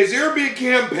 Is there a big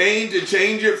campaign to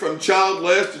change it from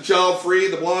childless to child-free,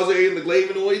 the blase and the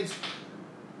flavonoids?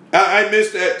 I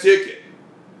missed that ticket.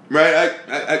 Right?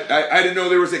 I didn't know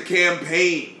there was a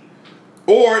campaign.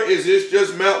 Or is this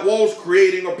just Matt Walsh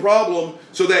creating a problem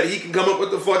so that he can come up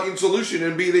with the fucking solution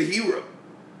and be the hero?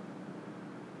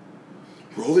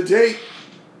 Roll the tape.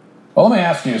 Well, let me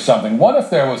ask you something. What if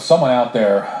there was someone out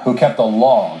there who kept a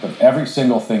log of every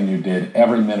single thing you did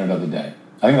every minute of the day?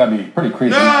 I think that'd be pretty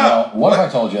creepy. No! Well, what if I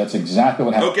told you that's exactly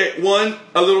what happened? Okay, 1,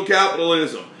 a little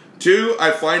capitalism. 2,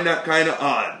 I find that kind of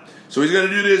odd. So he's going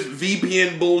to do this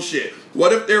VPN bullshit.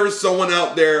 What if there was someone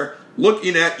out there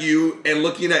looking at you and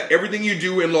looking at everything you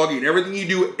do and logging everything you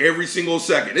do every single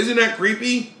second? Isn't that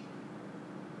creepy?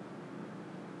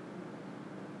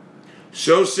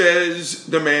 So says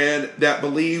the man that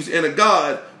believes in a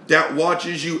God that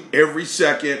watches you every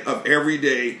second of every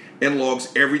day and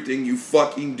logs everything you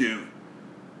fucking do.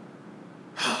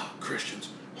 Christians.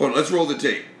 Hold on, let's roll the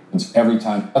tape. Every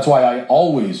time. That's why I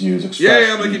always use express.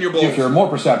 Yeah, I'm making your balls. If you're more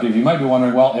perceptive, you might be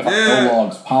wondering, well, if I no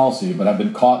logs policy, but I've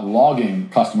been caught logging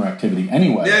customer activity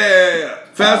anyway. Yeah.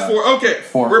 Fast forward. Okay,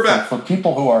 we're back. For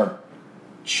people who are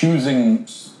choosing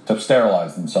to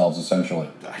sterilize themselves, essentially.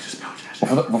 I just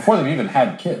that. Before they've even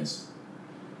had kids.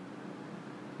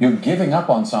 You're giving up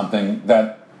on something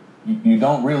that you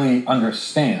don't really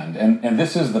understand. And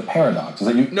this is the paradox. Is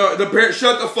that you... No,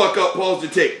 shut the fuck up, pause the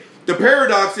tape. The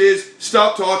paradox is,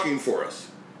 stop talking for us.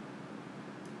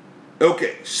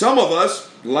 Okay, some of us,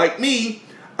 like me,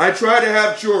 I try to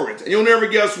have children, and you'll never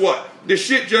guess what. The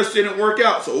shit just didn't work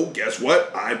out, so guess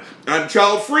what? I'm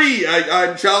child-free,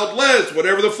 I'm childless,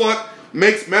 whatever the fuck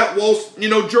makes Matt Walsh,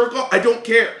 jerk off. I don't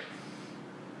care.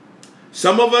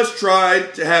 Some of us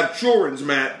tried to have children,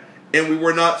 Matt, and we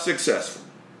were not successful.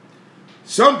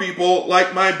 Some people,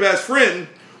 like my best friend,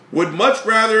 would much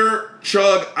rather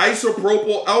chug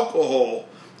isopropyl alcohol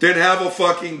than have a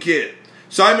fucking kid.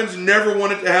 Simon's never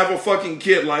wanted to have a fucking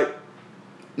kid,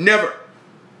 never.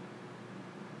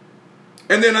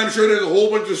 And then I'm sure there's a whole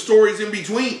bunch of stories in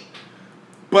between.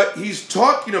 but he's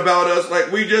talking about us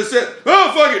like we just said,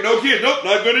 oh, fuck it, no kid, nope,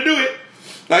 not going to do it.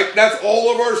 Like, that's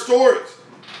all of our stories.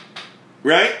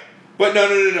 Right? But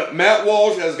no. Matt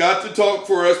Walsh has got to talk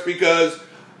for us because,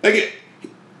 again,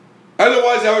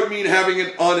 otherwise that would mean having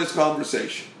an honest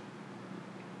conversation.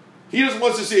 He just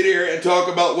wants to sit here and talk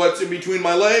about what's in between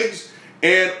my legs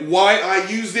and why I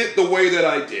used it the way that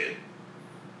I did.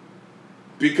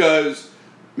 Because,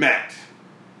 Matt,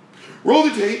 roll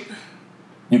the tape.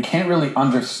 You can't really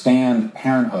understand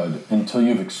parenthood until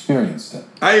you've experienced it.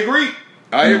 I agree.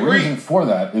 The reason for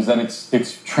that is that it's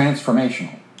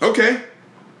transformational. Okay.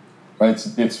 Right?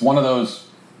 It's one of those,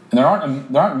 and there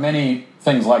aren't many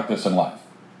things like this in life.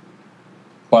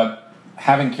 But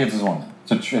having kids is one of them.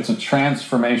 It's a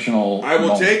transformational I will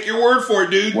moment take your word for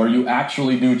it, dude. where you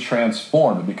actually do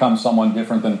transform and become someone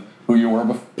different than who you were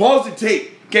before. Pause the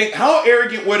tape. Okay, how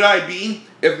arrogant would I be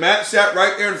if Matt sat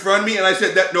right there in front of me and I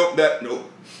said, nope.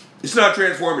 It's not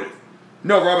transformative.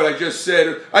 No, Robert, I just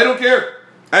said, I don't care.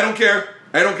 I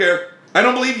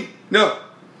don't believe you. No.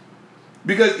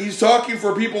 Because he's talking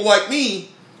for people like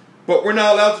me, but we're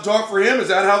not allowed to talk for him. Is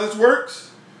that how this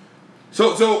works?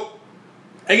 So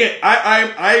again,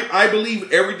 I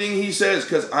believe everything he says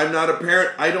because I'm not a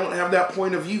parent. I don't have that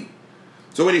point of view.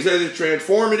 So when he says it's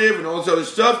transformative and all this other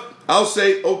stuff, I'll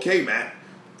say, okay, Matt,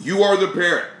 you are the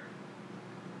parent.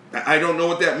 I don't know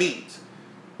what that means,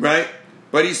 right?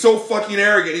 But he's so fucking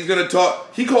arrogant. He's going to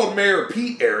talk. He called Mayor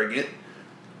Pete arrogant.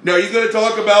 No, he's going to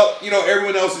talk about,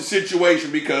 everyone else's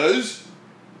situation because,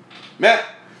 Matt,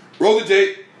 roll the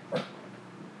tape.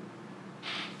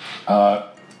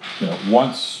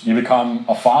 Once you become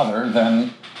a father,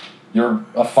 then you're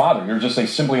a father. You're just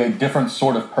simply a different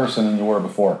sort of person than you were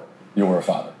before you were a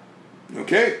father.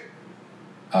 Okay.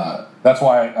 That's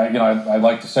why I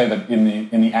like to say that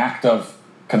in the act of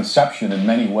conception, in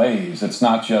many ways, it's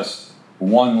not just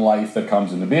one life that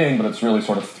comes into being, but it's really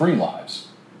sort of three lives.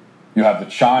 You have the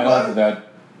child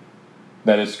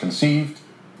that is conceived,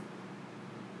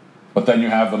 but then you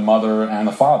have the mother and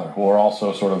the father who are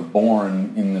also sort of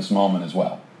born in this moment as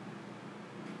well.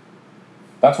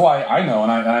 That's why I know,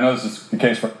 and I know this is the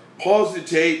case for... Pause the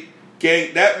tape.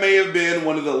 Gang, that may have been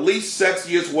one of the least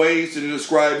sexiest ways to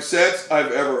describe sex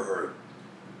I've ever heard.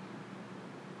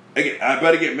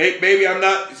 Again, maybe I'm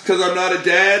not, it's because I'm not a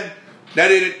dad. That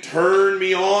didn't turn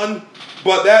me on,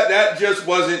 but that just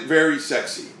wasn't very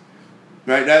sexy.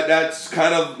 Right? That's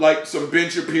kind of like some Ben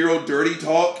Shapiro dirty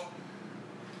talk.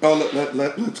 Oh,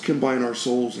 let's combine our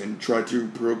souls and try to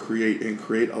procreate and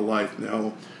create a life.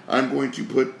 Now, I'm going to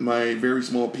put my very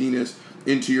small penis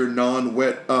into your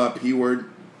non-wet P word,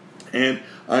 and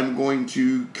I'm going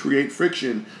to create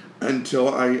friction until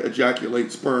I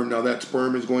ejaculate sperm. Now, that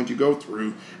sperm is going to go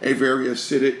through a very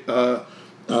acidic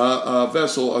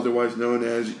vessel, otherwise known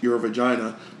as your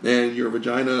vagina, and your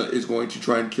vagina is going to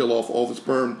try and kill off all the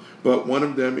sperm, but one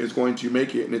of them is going to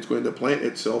make it, and it's going to plant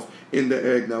itself in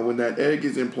the egg. Now, when that egg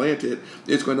is implanted,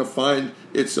 it's going to find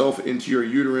itself into your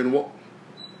uterine wall.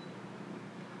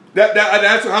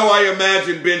 That's how I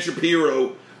imagine Ben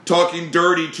Shapiro talking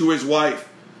dirty to his wife,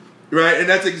 right? And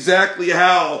that's exactly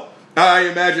how I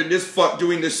imagine this fuck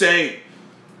doing the same,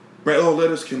 right? Oh, let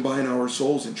us combine our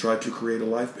souls and try to create a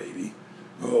life, baby.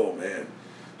 Oh, man.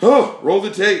 Oh, roll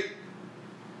the tape.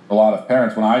 A lot of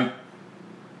parents, when I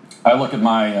look at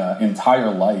my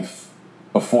entire life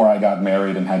before I got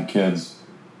married and had kids,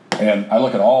 and I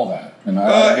look at all that.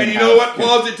 And you know what?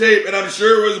 Pause the tape, and I'm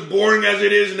sure it was boring as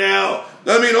it is now.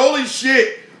 I mean, holy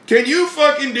shit. Can you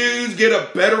fucking dudes get a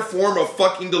better form of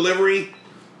fucking delivery?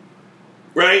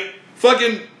 Right?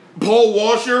 Fucking Paul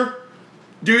Washer?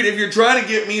 Dude, if you're trying to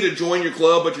get me to join your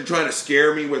club, but you're trying to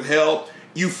scare me with hell,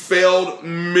 you failed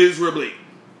miserably.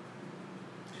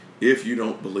 If you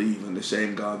don't believe in the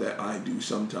same God that I do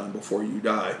sometime before you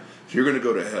die, you're going to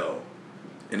go to hell.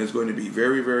 And it's going to be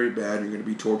very, very bad. You're going to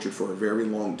be tortured for a very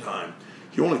long time.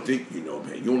 You only think you know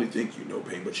pain. You only think you know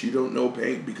pain, but you don't know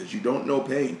pain because you don't know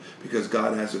pain because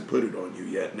God hasn't put it on you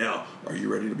yet. Now, are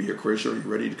you ready to be a Christian? Are you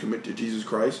ready to commit to Jesus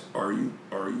Christ? Are you?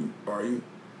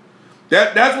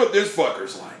 That's what this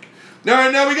fucker's like.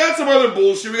 Now we got some other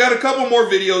bullshit. We got a couple more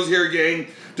videos here, gang,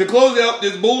 to close out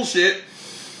this bullshit.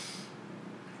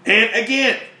 And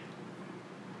again,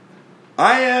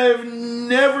 I have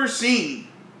never seen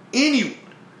anyone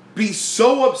be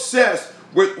so obsessed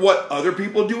with what other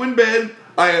people do in bed.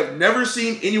 I have never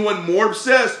seen anyone more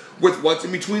obsessed with what's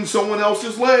in between someone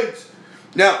else's legs.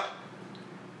 Now,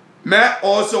 Matt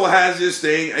also has this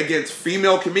thing against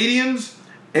female comedians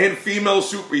and female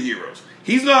superheroes.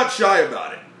 He's not shy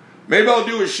about it. Maybe I'll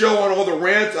do a show on all the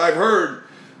rants I've heard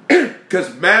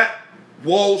because Matt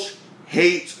Walsh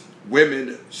hates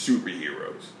women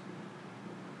superheroes.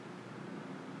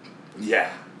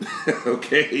 Yeah.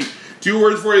 Okay. 2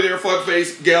 words for you there,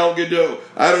 fuckface, Gal Gadot.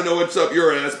 I don't know what's up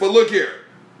your ass, but look here.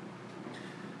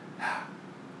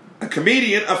 A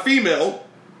comedian, a female,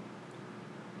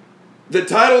 the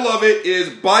title of it is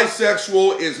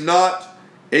Bisexual is Not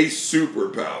a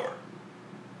Superpower.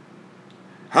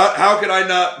 How could I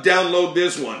not download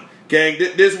this one? Gang,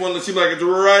 this one seems like it's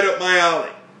right up my alley.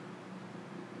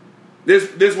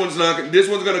 This one's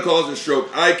gonna cause a stroke.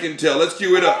 I can tell. Let's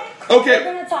cue it up. Okay.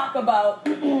 We're gonna talk about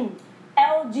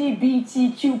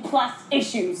LGBTQ plus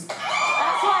issues. That's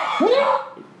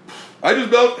right. I just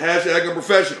built hashtag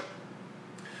unprofessional.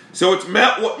 So it's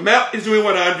Matt is doing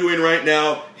what I'm doing right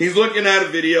now. He's looking at a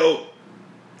video,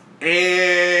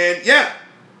 and yeah,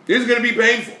 this is gonna be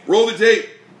painful. Roll the tape.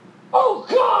 Oh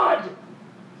God!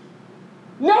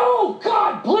 No,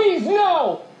 God, please,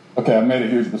 no! Okay, I made a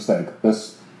huge mistake.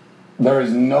 There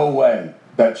is no way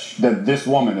that this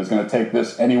woman is going to take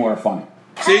this anywhere funny.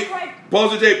 See,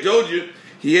 pause the tape. Told you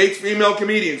he hates female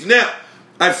comedians. Now,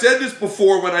 I've said this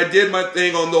before when I did my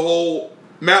thing on the whole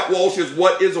Matt Walsh's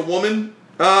 "What Is a Woman"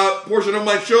 portion of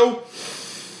my show.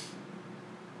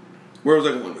 Where was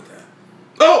I going with that?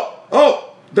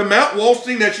 Oh, the Matt Walsh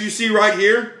thing that you see right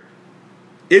here.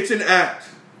 It's an act.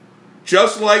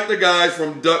 Just like the guys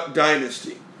from Duck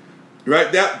Dynasty.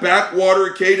 Right? That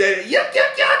backwater K-Day. Yep.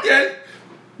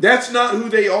 That's not who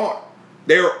they are.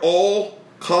 They are all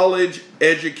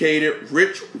college-educated,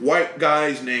 rich white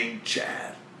guys named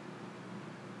Chad.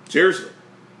 Seriously.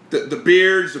 The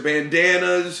beards, the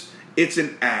bandanas, it's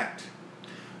an act.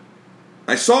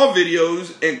 I saw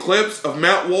videos and clips of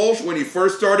Matt Walsh when he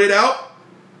first started out.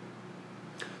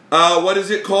 What is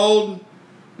it called?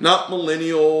 Not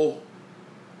millennial.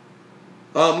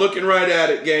 I'm looking right at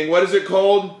it, gang. What is it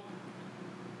called?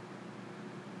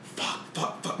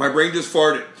 Fuck. My brain just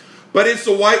farted. But it's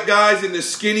the white guys in the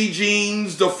skinny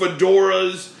jeans, the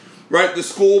fedoras, right? The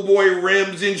schoolboy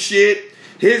rims and shit.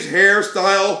 His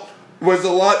hairstyle was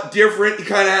a lot different. He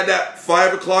kind of had that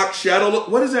 5 o'clock shadow look.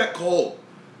 What is that called?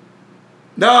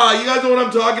 Nah, you guys know what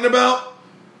I'm talking about?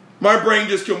 My brain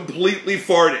just completely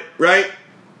farted, right?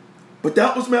 But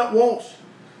that was Matt Walsh.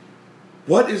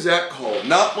 What is that called?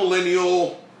 Not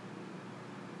millennial.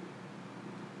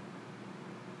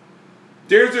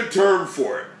 There's a term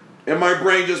for it. And my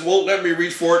brain just won't let me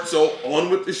reach for it, so on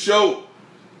with the show.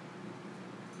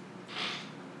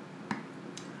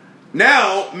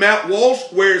 Now, Matt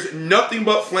Walsh wears nothing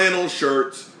but flannel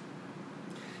shirts.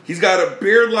 He's got a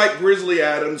beard like Grizzly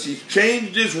Adams. He's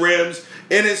changed his rims.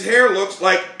 And his hair looks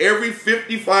like every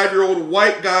 55-year-old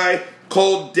white guy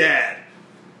called Dad.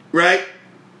 Right?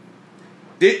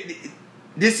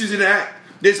 This is an act.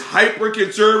 This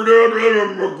hyper-conservative,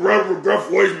 gruff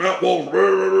voice, Matt Walsh.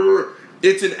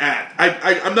 It's an act.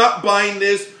 I'm not buying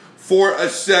this for a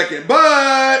second.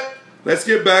 But let's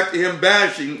get back to him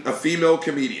bashing a female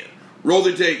comedian. Roll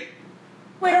the tape.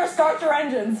 Twitter, start your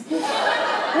engines.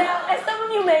 Now, as some of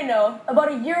you may know,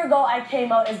 about a year ago I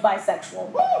came out as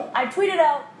bisexual. I tweeted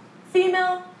out,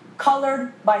 female,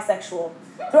 colored, bisexual.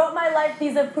 Throughout my life,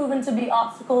 these have proven to be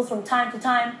obstacles from time to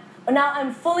time, but now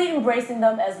I'm fully embracing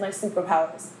them as my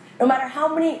superpowers. No matter how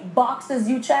many boxes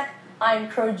you check, I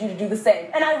encourage you to do the same.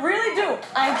 And I really do.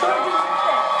 I encourage you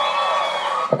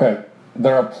to do the same. Okay,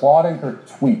 they're applauding her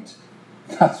tweet.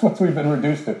 That's what we've been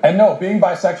reduced to. And no, being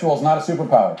bisexual is not a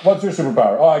superpower. What's your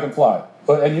superpower? Oh, I can fly.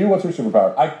 And you, what's your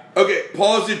superpower? Okay,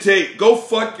 pause the tape. Go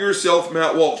fuck yourself,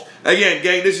 Matt Walsh. Again,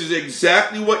 gang, this is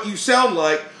exactly what you sound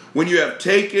like when you have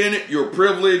taken your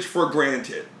privilege for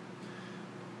granted.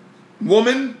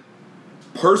 Woman,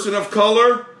 person of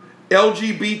color,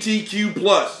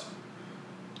 LGBTQ+.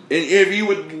 And if you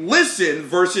would listen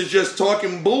versus just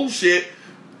talking bullshit,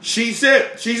 she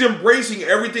said she's embracing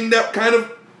everything that kind of,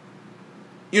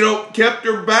 kept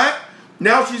her back.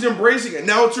 Now she's embracing it.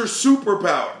 Now it's her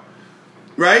superpower,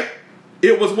 right?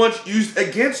 It was once used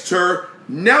against her.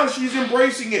 Now she's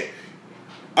embracing it.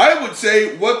 I would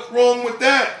say, what's wrong with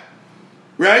that?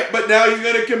 Right? But now he's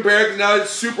going to compare, because now it's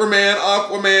Superman,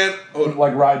 Aquaman.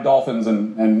 Like ride dolphins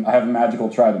and I have a magical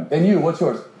trident. And you, what's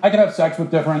yours? I can have sex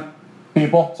with different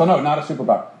people. So no, not a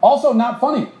superpower. Also, not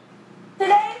funny.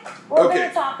 Today, we're going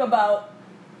to talk about...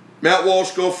 Matt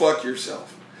Walsh, go fuck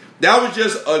yourself. That was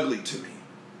just ugly to me.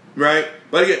 Right?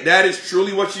 But again, that is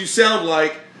truly what you sound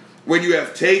like when you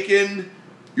have taken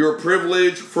your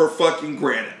privilege for fucking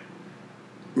granted.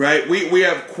 Right? We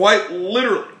have quite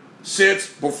literally,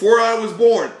 since before I was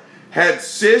born, had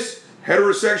cis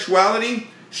heterosexuality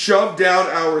shoved down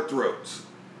our throats.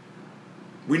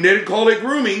 We didn't call it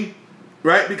grooming,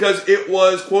 right? Because it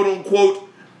was quote unquote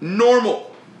normal.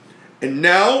 And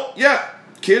now,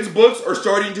 kids' books are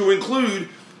starting to include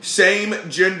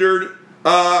same-gendered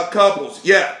couples.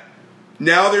 Yeah.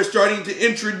 Now they're starting to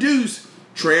introduce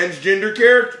transgender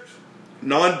characters,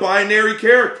 non-binary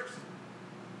characters.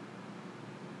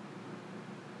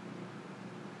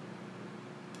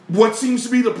 What seems to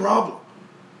be the problem?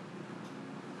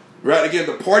 Right, again,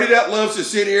 the party that loves to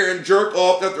sit here and jerk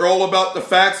off that they're all about the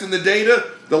facts and the data,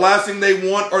 the last thing they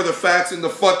want are the facts and the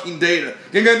fucking data.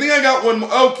 I think I got one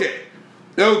more. Okay.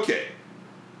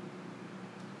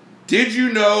 Did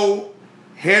you know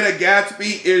Hannah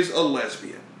Gadsby is a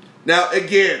lesbian? Now,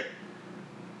 again,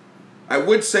 I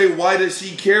would say, why does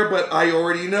he care? But I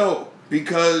already know.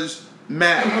 Because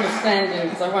Matt. I'm going to stand in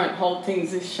because I won't hold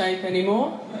things this shape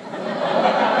anymore.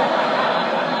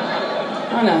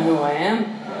 I know who I am.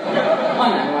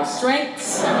 I know my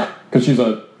strengths. Because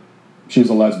she's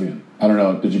a lesbian. I don't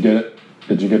know. Did you get it?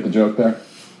 Did you get the joke there?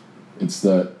 It's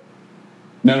the...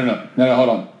 No, hold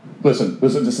on. Listen,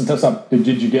 stop. Did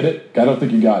you get it? I don't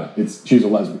think you got it. She's a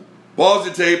lesbian. Pause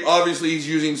the tape. Obviously, he's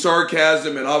using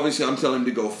sarcasm, and obviously I'm telling him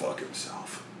to go fuck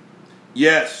himself.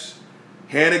 Yes,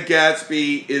 Hannah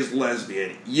Gadsby is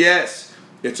lesbian. Yes,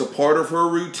 it's a part of her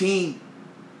routine.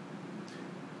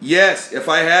 Yes, if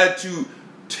I had to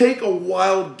take a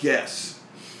wild guess,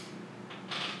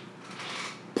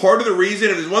 part of the reason,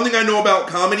 if there's one thing I know about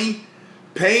comedy,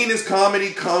 pain is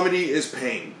comedy, comedy is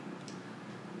pain.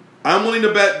 I'm willing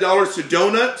to bet dollars to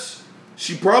donuts.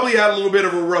 She probably had a little bit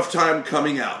of a rough time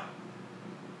coming out.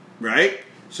 Right?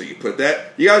 So you put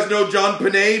that. You guys know John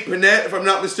Panette, if I'm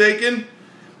not mistaken?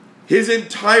 His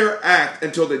entire act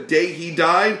until the day he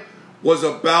died was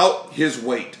about his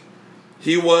weight.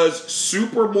 He was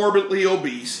super morbidly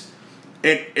obese,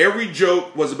 and every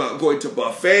joke was about going to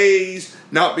buffets,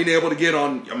 not being able to get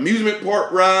on amusement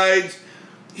park rides.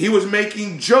 He was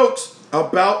making jokes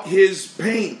about his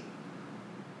pain.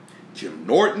 Jim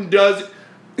Norton does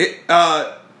it.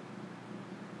 Doug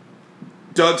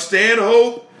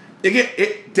Stanhope. Again,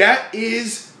 that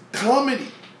is comedy.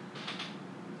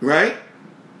 Right?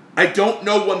 I don't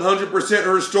know 100%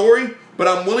 her story, but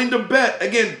I'm willing to bet,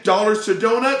 again, dollars to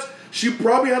donuts, she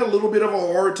probably had a little bit of a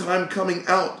hard time coming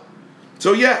out.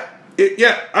 So yeah,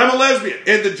 I'm a lesbian.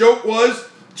 And the joke was,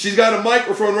 she's got a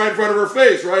microphone right in front of her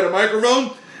face, right? A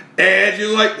microphone. And she's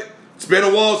like, it's been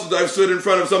a while since I've stood in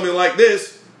front of something like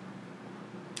this.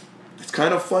 It's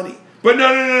kind of funny. But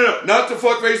no. Not to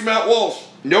fuckface Matt Walsh.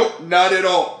 Nope, not at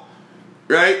all.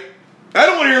 Right? I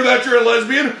don't want to hear that you're a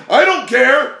lesbian. I don't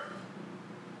care.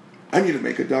 I need to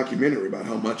make a documentary about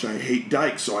how much I hate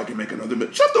dykes so I can make another...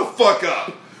 Shut the fuck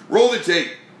up. Roll the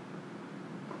tape.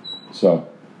 So,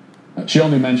 she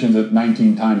only mentions it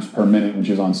 19 times per minute when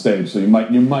she's on stage, so you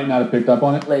might not have picked up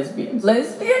on it. Lesbians.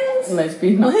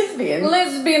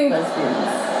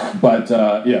 But,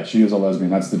 yeah, she is a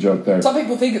lesbian. That's the joke there. Some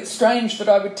people think it's strange that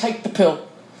I would take the pill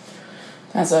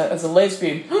as a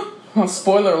lesbian.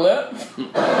 Spoiler alert.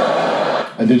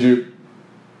 And did you...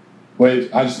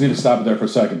 Wait, I just need to stop it there for a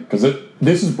second, because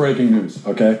this is breaking news,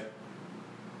 okay?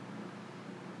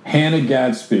 Hannah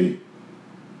Gadsby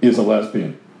is a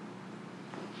lesbian.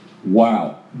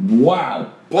 Wow.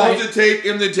 Pause the tape,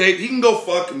 in the tape. He can go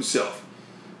fuck himself.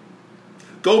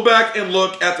 Go back and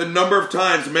look at the number of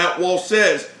times Matt Walsh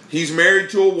says he's married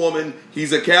to a woman,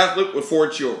 he's a Catholic with 4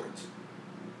 children.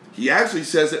 He actually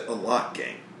says it a lot,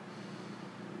 gang.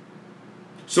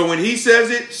 So when he says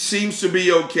it, seems to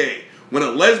be okay. When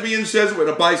a lesbian says it, when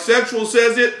a bisexual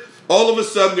says it, all of a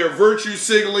sudden they're virtue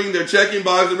signaling, they're checking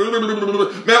boxes.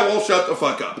 Matt Walsh, shut the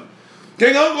fuck up.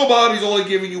 King Uncle Bobby's only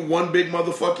giving you one big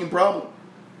motherfucking problem.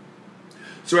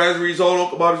 So as a result,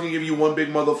 Uncle Bobby's going to give you one big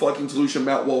motherfucking solution.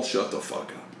 Matt Walsh, shut the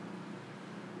fuck up.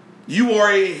 You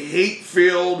are a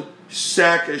hate-filled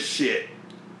sack of shit.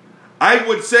 I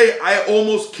would say I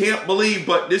almost can't believe,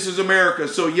 but this is America,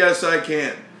 so yes, I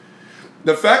can.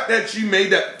 The fact that you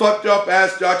made that fucked up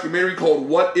ass documentary called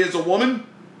What is a Woman?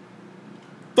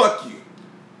 Fuck you.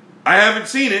 I haven't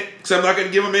seen it, because I'm not going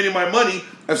to give him any of my money.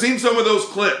 I've seen some of those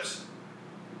clips.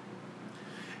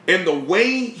 And the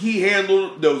way he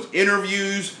handled those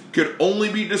interviews could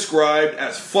only be described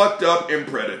as fucked up and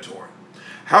predatory.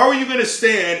 How are you going to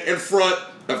stand in front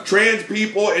of trans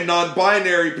people and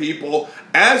non-binary people,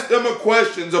 ask them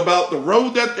questions about the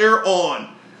road that they're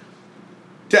on,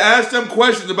 to ask them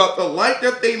questions about the life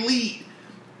that they lead,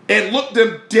 and look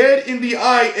them dead in the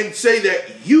eye and say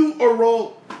that you are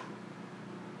wrong?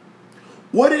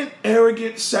 What an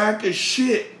arrogant sack of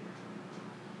shit.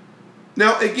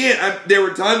 Now, again, there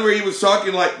were times where he was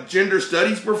talking like gender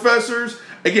studies professors,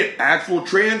 again, actual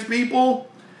trans people,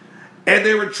 and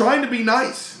they were trying to be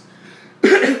nice.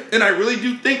 And I really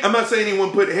do think, I'm not saying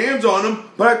anyone put hands on them,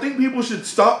 but I think people should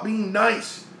stop being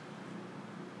nice.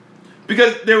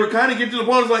 Because they were kind of getting to the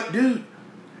point, I was like, dude,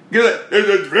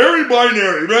 It's very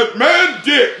binary. Man,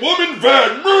 dick, woman,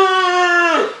 fat.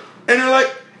 And they're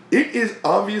like, it is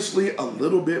obviously a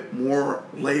little bit more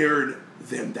layered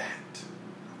than that.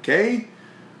 Okay?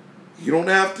 You don't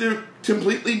have to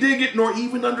completely dig it nor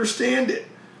even understand it.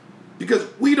 Because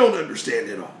we don't understand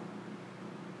it all.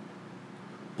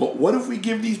 But what if we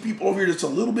give these people over here just a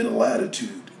little bit of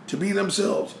latitude to be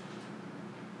themselves?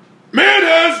 Man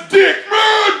has dick.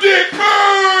 Dick.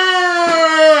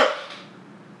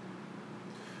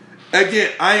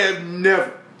 Again, I have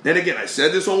never, and again, I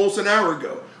said this almost an hour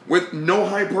ago, with no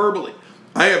hyperbole,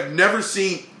 I have never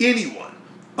seen anyone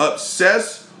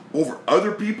obsess over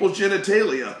other people's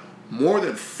genitalia more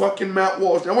than fucking Matt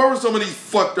Walsh. Now, where were some of these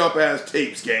fucked up ass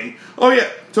tapes, gang? Oh yeah,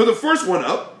 so the first one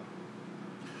up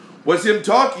was him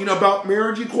talking about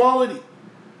marriage equality,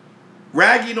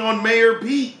 ragging on Mayor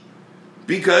Pete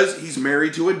because he's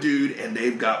married to a dude and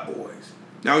they've got boys.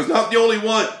 Now, he's not the only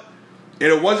one. And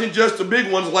it wasn't just the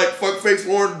big ones like fuckface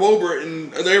Lauren Boebert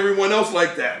and everyone else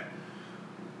like that.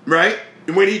 Right?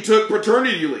 And when he took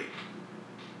paternity leave.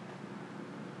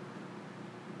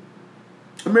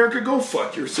 America, go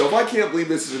fuck yourself. I can't believe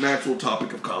this is an actual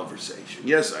topic of conversation.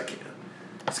 Yes, I can.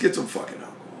 Let's get some fucking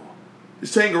alcohol.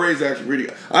 This Tanqueray is actually really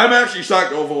good. I'm actually shocked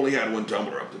to have only had one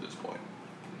tumbler up to this point.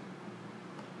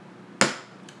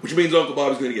 Which means Uncle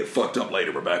Bob's going to get fucked up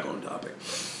later. We're back on topic.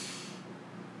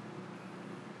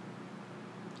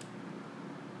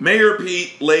 Mayor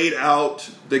Pete laid out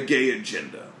the gay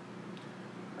agenda.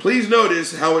 Please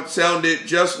notice how it sounded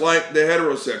just like the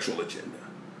heterosexual agenda.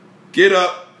 Get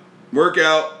up, work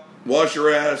out, wash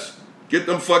your ass, get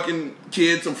them fucking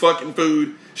kids some fucking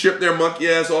food, ship their monkey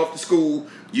ass off to school,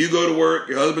 you go to work,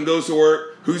 your husband goes to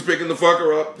work, who's picking the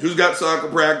fucker up, who's got soccer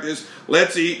practice,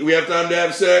 let's eat, do we have time to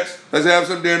have sex, let's have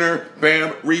some dinner,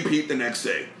 bam, repeat the next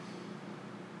day.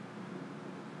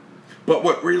 But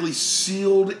what really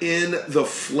sealed in the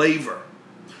flavor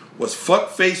was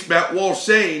fuckface Matt Walsh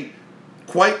saying,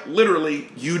 quite literally,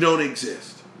 you don't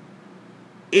exist.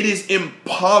 It is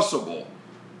impossible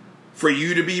for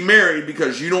you to be married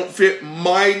because you don't fit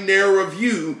my narrow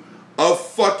view of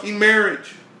fucking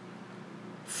marriage.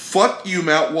 Fuck you,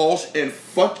 Matt Walsh, and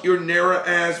fuck your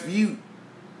narrow-ass view.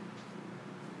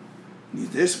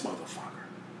 This motherfucker.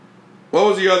 What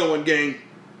was the other one, gang?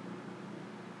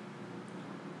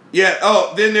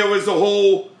 Yeah, then there was the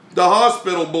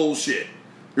hospital bullshit,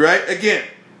 right? Again,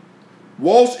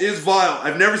 Walsh is vile.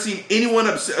 I've never seen anyone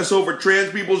obsess over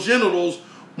trans people's genitals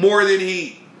more than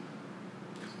he.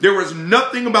 There was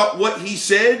nothing about what he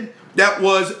said that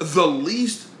was the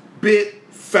least bit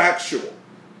factual.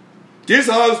 This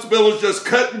hospital is just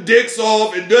cutting dicks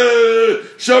off and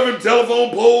shoving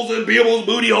telephone poles in people's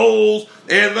booty holes.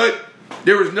 And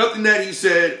there was nothing that he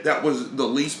said that was the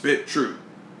least bit true.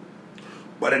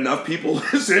 But enough people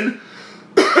listened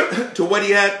to what he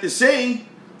had to say,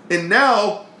 and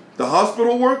now the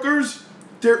hospital workers,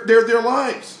 their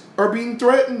lives are being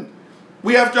threatened.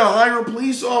 We have to hire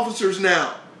police officers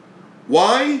now.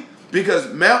 Why?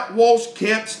 Because Matt Walsh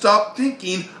can't stop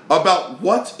thinking about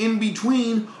what's in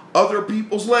between other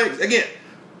people's legs. Again,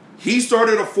 he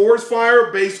started a forest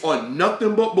fire based on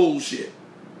nothing but bullshit.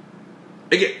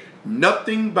 Again,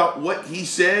 nothing about what he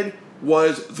said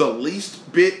was the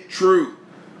least bit true.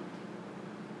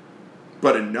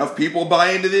 But enough people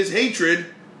buy into this hatred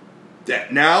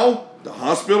that now the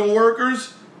hospital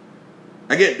workers,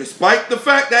 again, despite the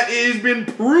fact that it has been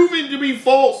proven to be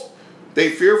false, they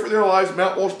fear for their lives.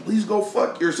 Matt Walsh, please go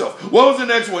fuck yourself. What was the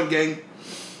next one, gang?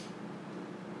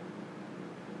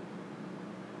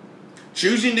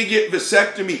 Choosing to get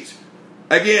vasectomies.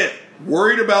 Again,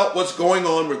 worried about what's going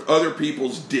on with other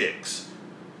people's dicks.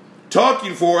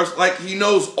 Talking for us like he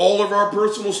knows all of our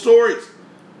personal stories.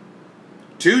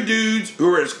 Two dudes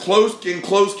who are as close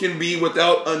can be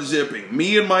without unzipping.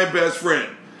 Me and my best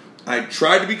friend. I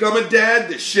tried to become a dad.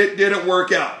 The shit didn't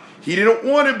work out. He didn't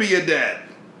want to be a dad.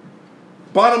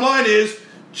 Bottom line is,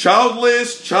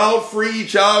 childless, child-free,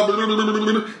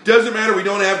 doesn't matter. We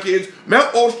don't have kids.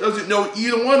 Matt Walsh doesn't know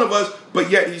either one of us, but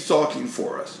yet he's talking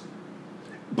for us.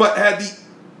 But had the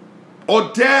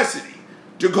audacity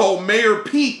to call Mayor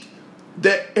Pete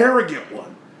the arrogant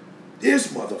one.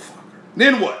 This motherfucker.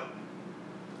 Then what?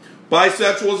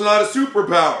 Bisexual is not a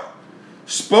superpower.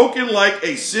 Spoken like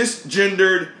a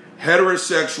cisgendered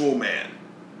heterosexual man.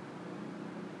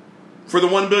 For the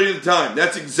 1 billionth time,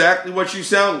 that's exactly what you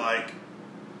sound like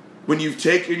when you've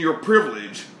taken your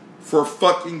privilege for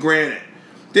fucking granted.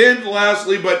 Then,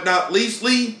 lastly but not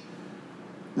leastly,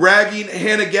 ragging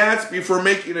Hannah Gatsby for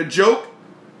making a joke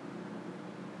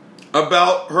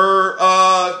about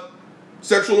her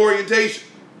sexual orientation.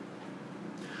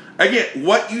 Again,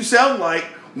 what you sound like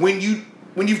when you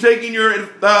when you've taken your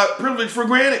privilege for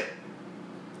granted.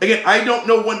 Again, I don't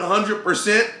know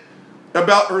 100%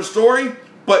 about her story,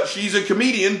 but she's a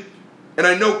comedian, and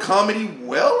I know comedy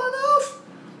well enough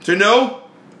to know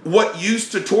what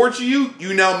used to torture you,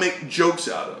 you now make jokes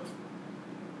out of.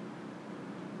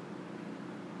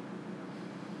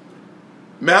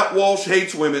 Matt Walsh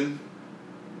hates women.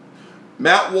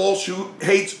 Matt Walsh who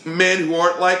hates men who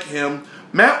aren't like him.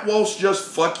 Matt Walsh just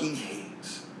fucking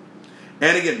hates.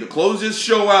 And again, to close this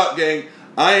show out, gang,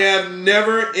 I have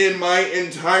never in my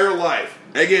entire life,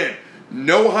 again,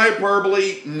 no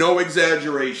hyperbole, no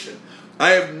exaggeration,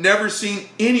 I have never seen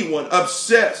anyone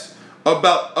obsess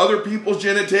about other people's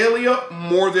genitalia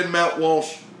more than Matt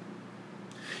Walsh.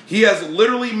 He has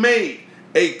literally made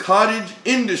a cottage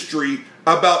industry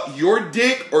about your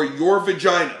dick or your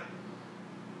vagina.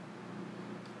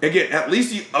 Again, at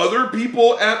least the other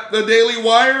people at the Daily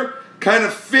Wire kind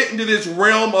of fit into this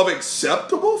realm of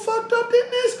acceptable fucked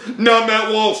upness. Not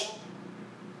Matt Walsh.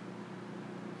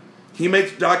 He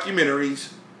makes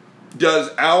documentaries, does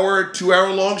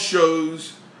 2-hour long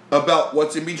shows about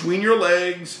what's in between your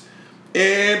legs,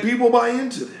 and people buy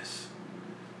into this.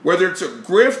 Whether it's a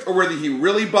grift or whether he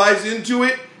really buys into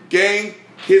it, gang,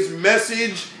 his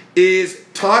message is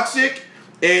toxic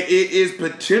and it is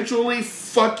potentially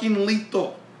fucking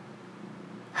lethal.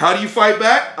 How do you fight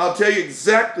back? I'll tell you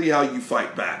exactly how you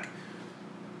fight back.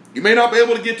 You may not be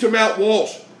able to get to Matt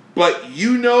Walsh, but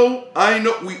you know, I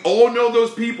know, we all know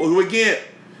those people who, again,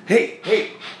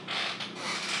 hey,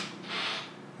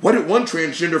 what did one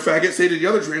transgender faggot say to the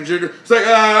other transgender? It's like,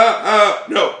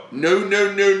 no.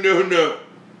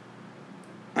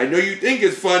 I know you think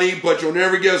it's funny, but you'll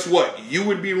never guess what. You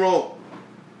would be wrong.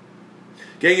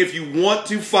 Gang, if you want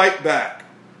to fight back,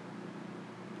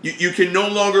 you can no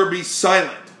longer be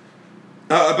silent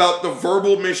about the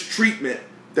verbal mistreatment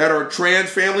that our trans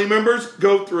family members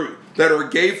go through, that our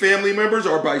gay family members,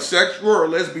 our bisexual or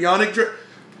lesbianic.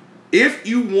 If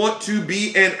you want to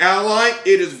be an ally,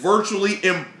 it is virtually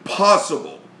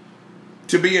impossible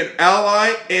to be an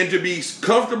ally and to be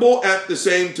comfortable at the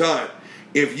same time.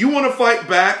 If you want to fight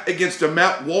back against the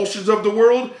Matt Walshes of the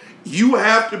world, you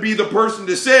have to be the person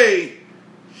to say,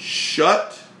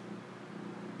 shut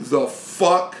the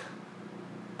fuck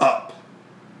up.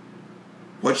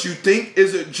 What you think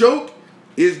is a joke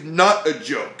is not a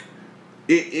joke.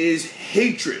 It is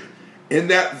hatred. And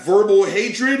that verbal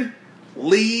hatred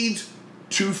leads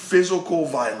to physical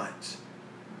violence.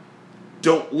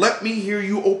 Don't let me hear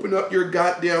you open up your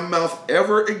goddamn mouth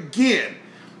ever again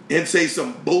and say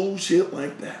some bullshit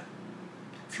like that.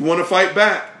 If you want to fight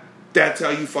back, that's how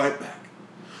you fight back.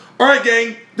 All right,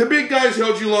 gang, the big guy's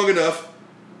held you long enough.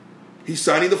 He's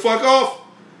signing the fuck off.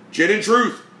 Jen and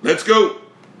Truth, let's go.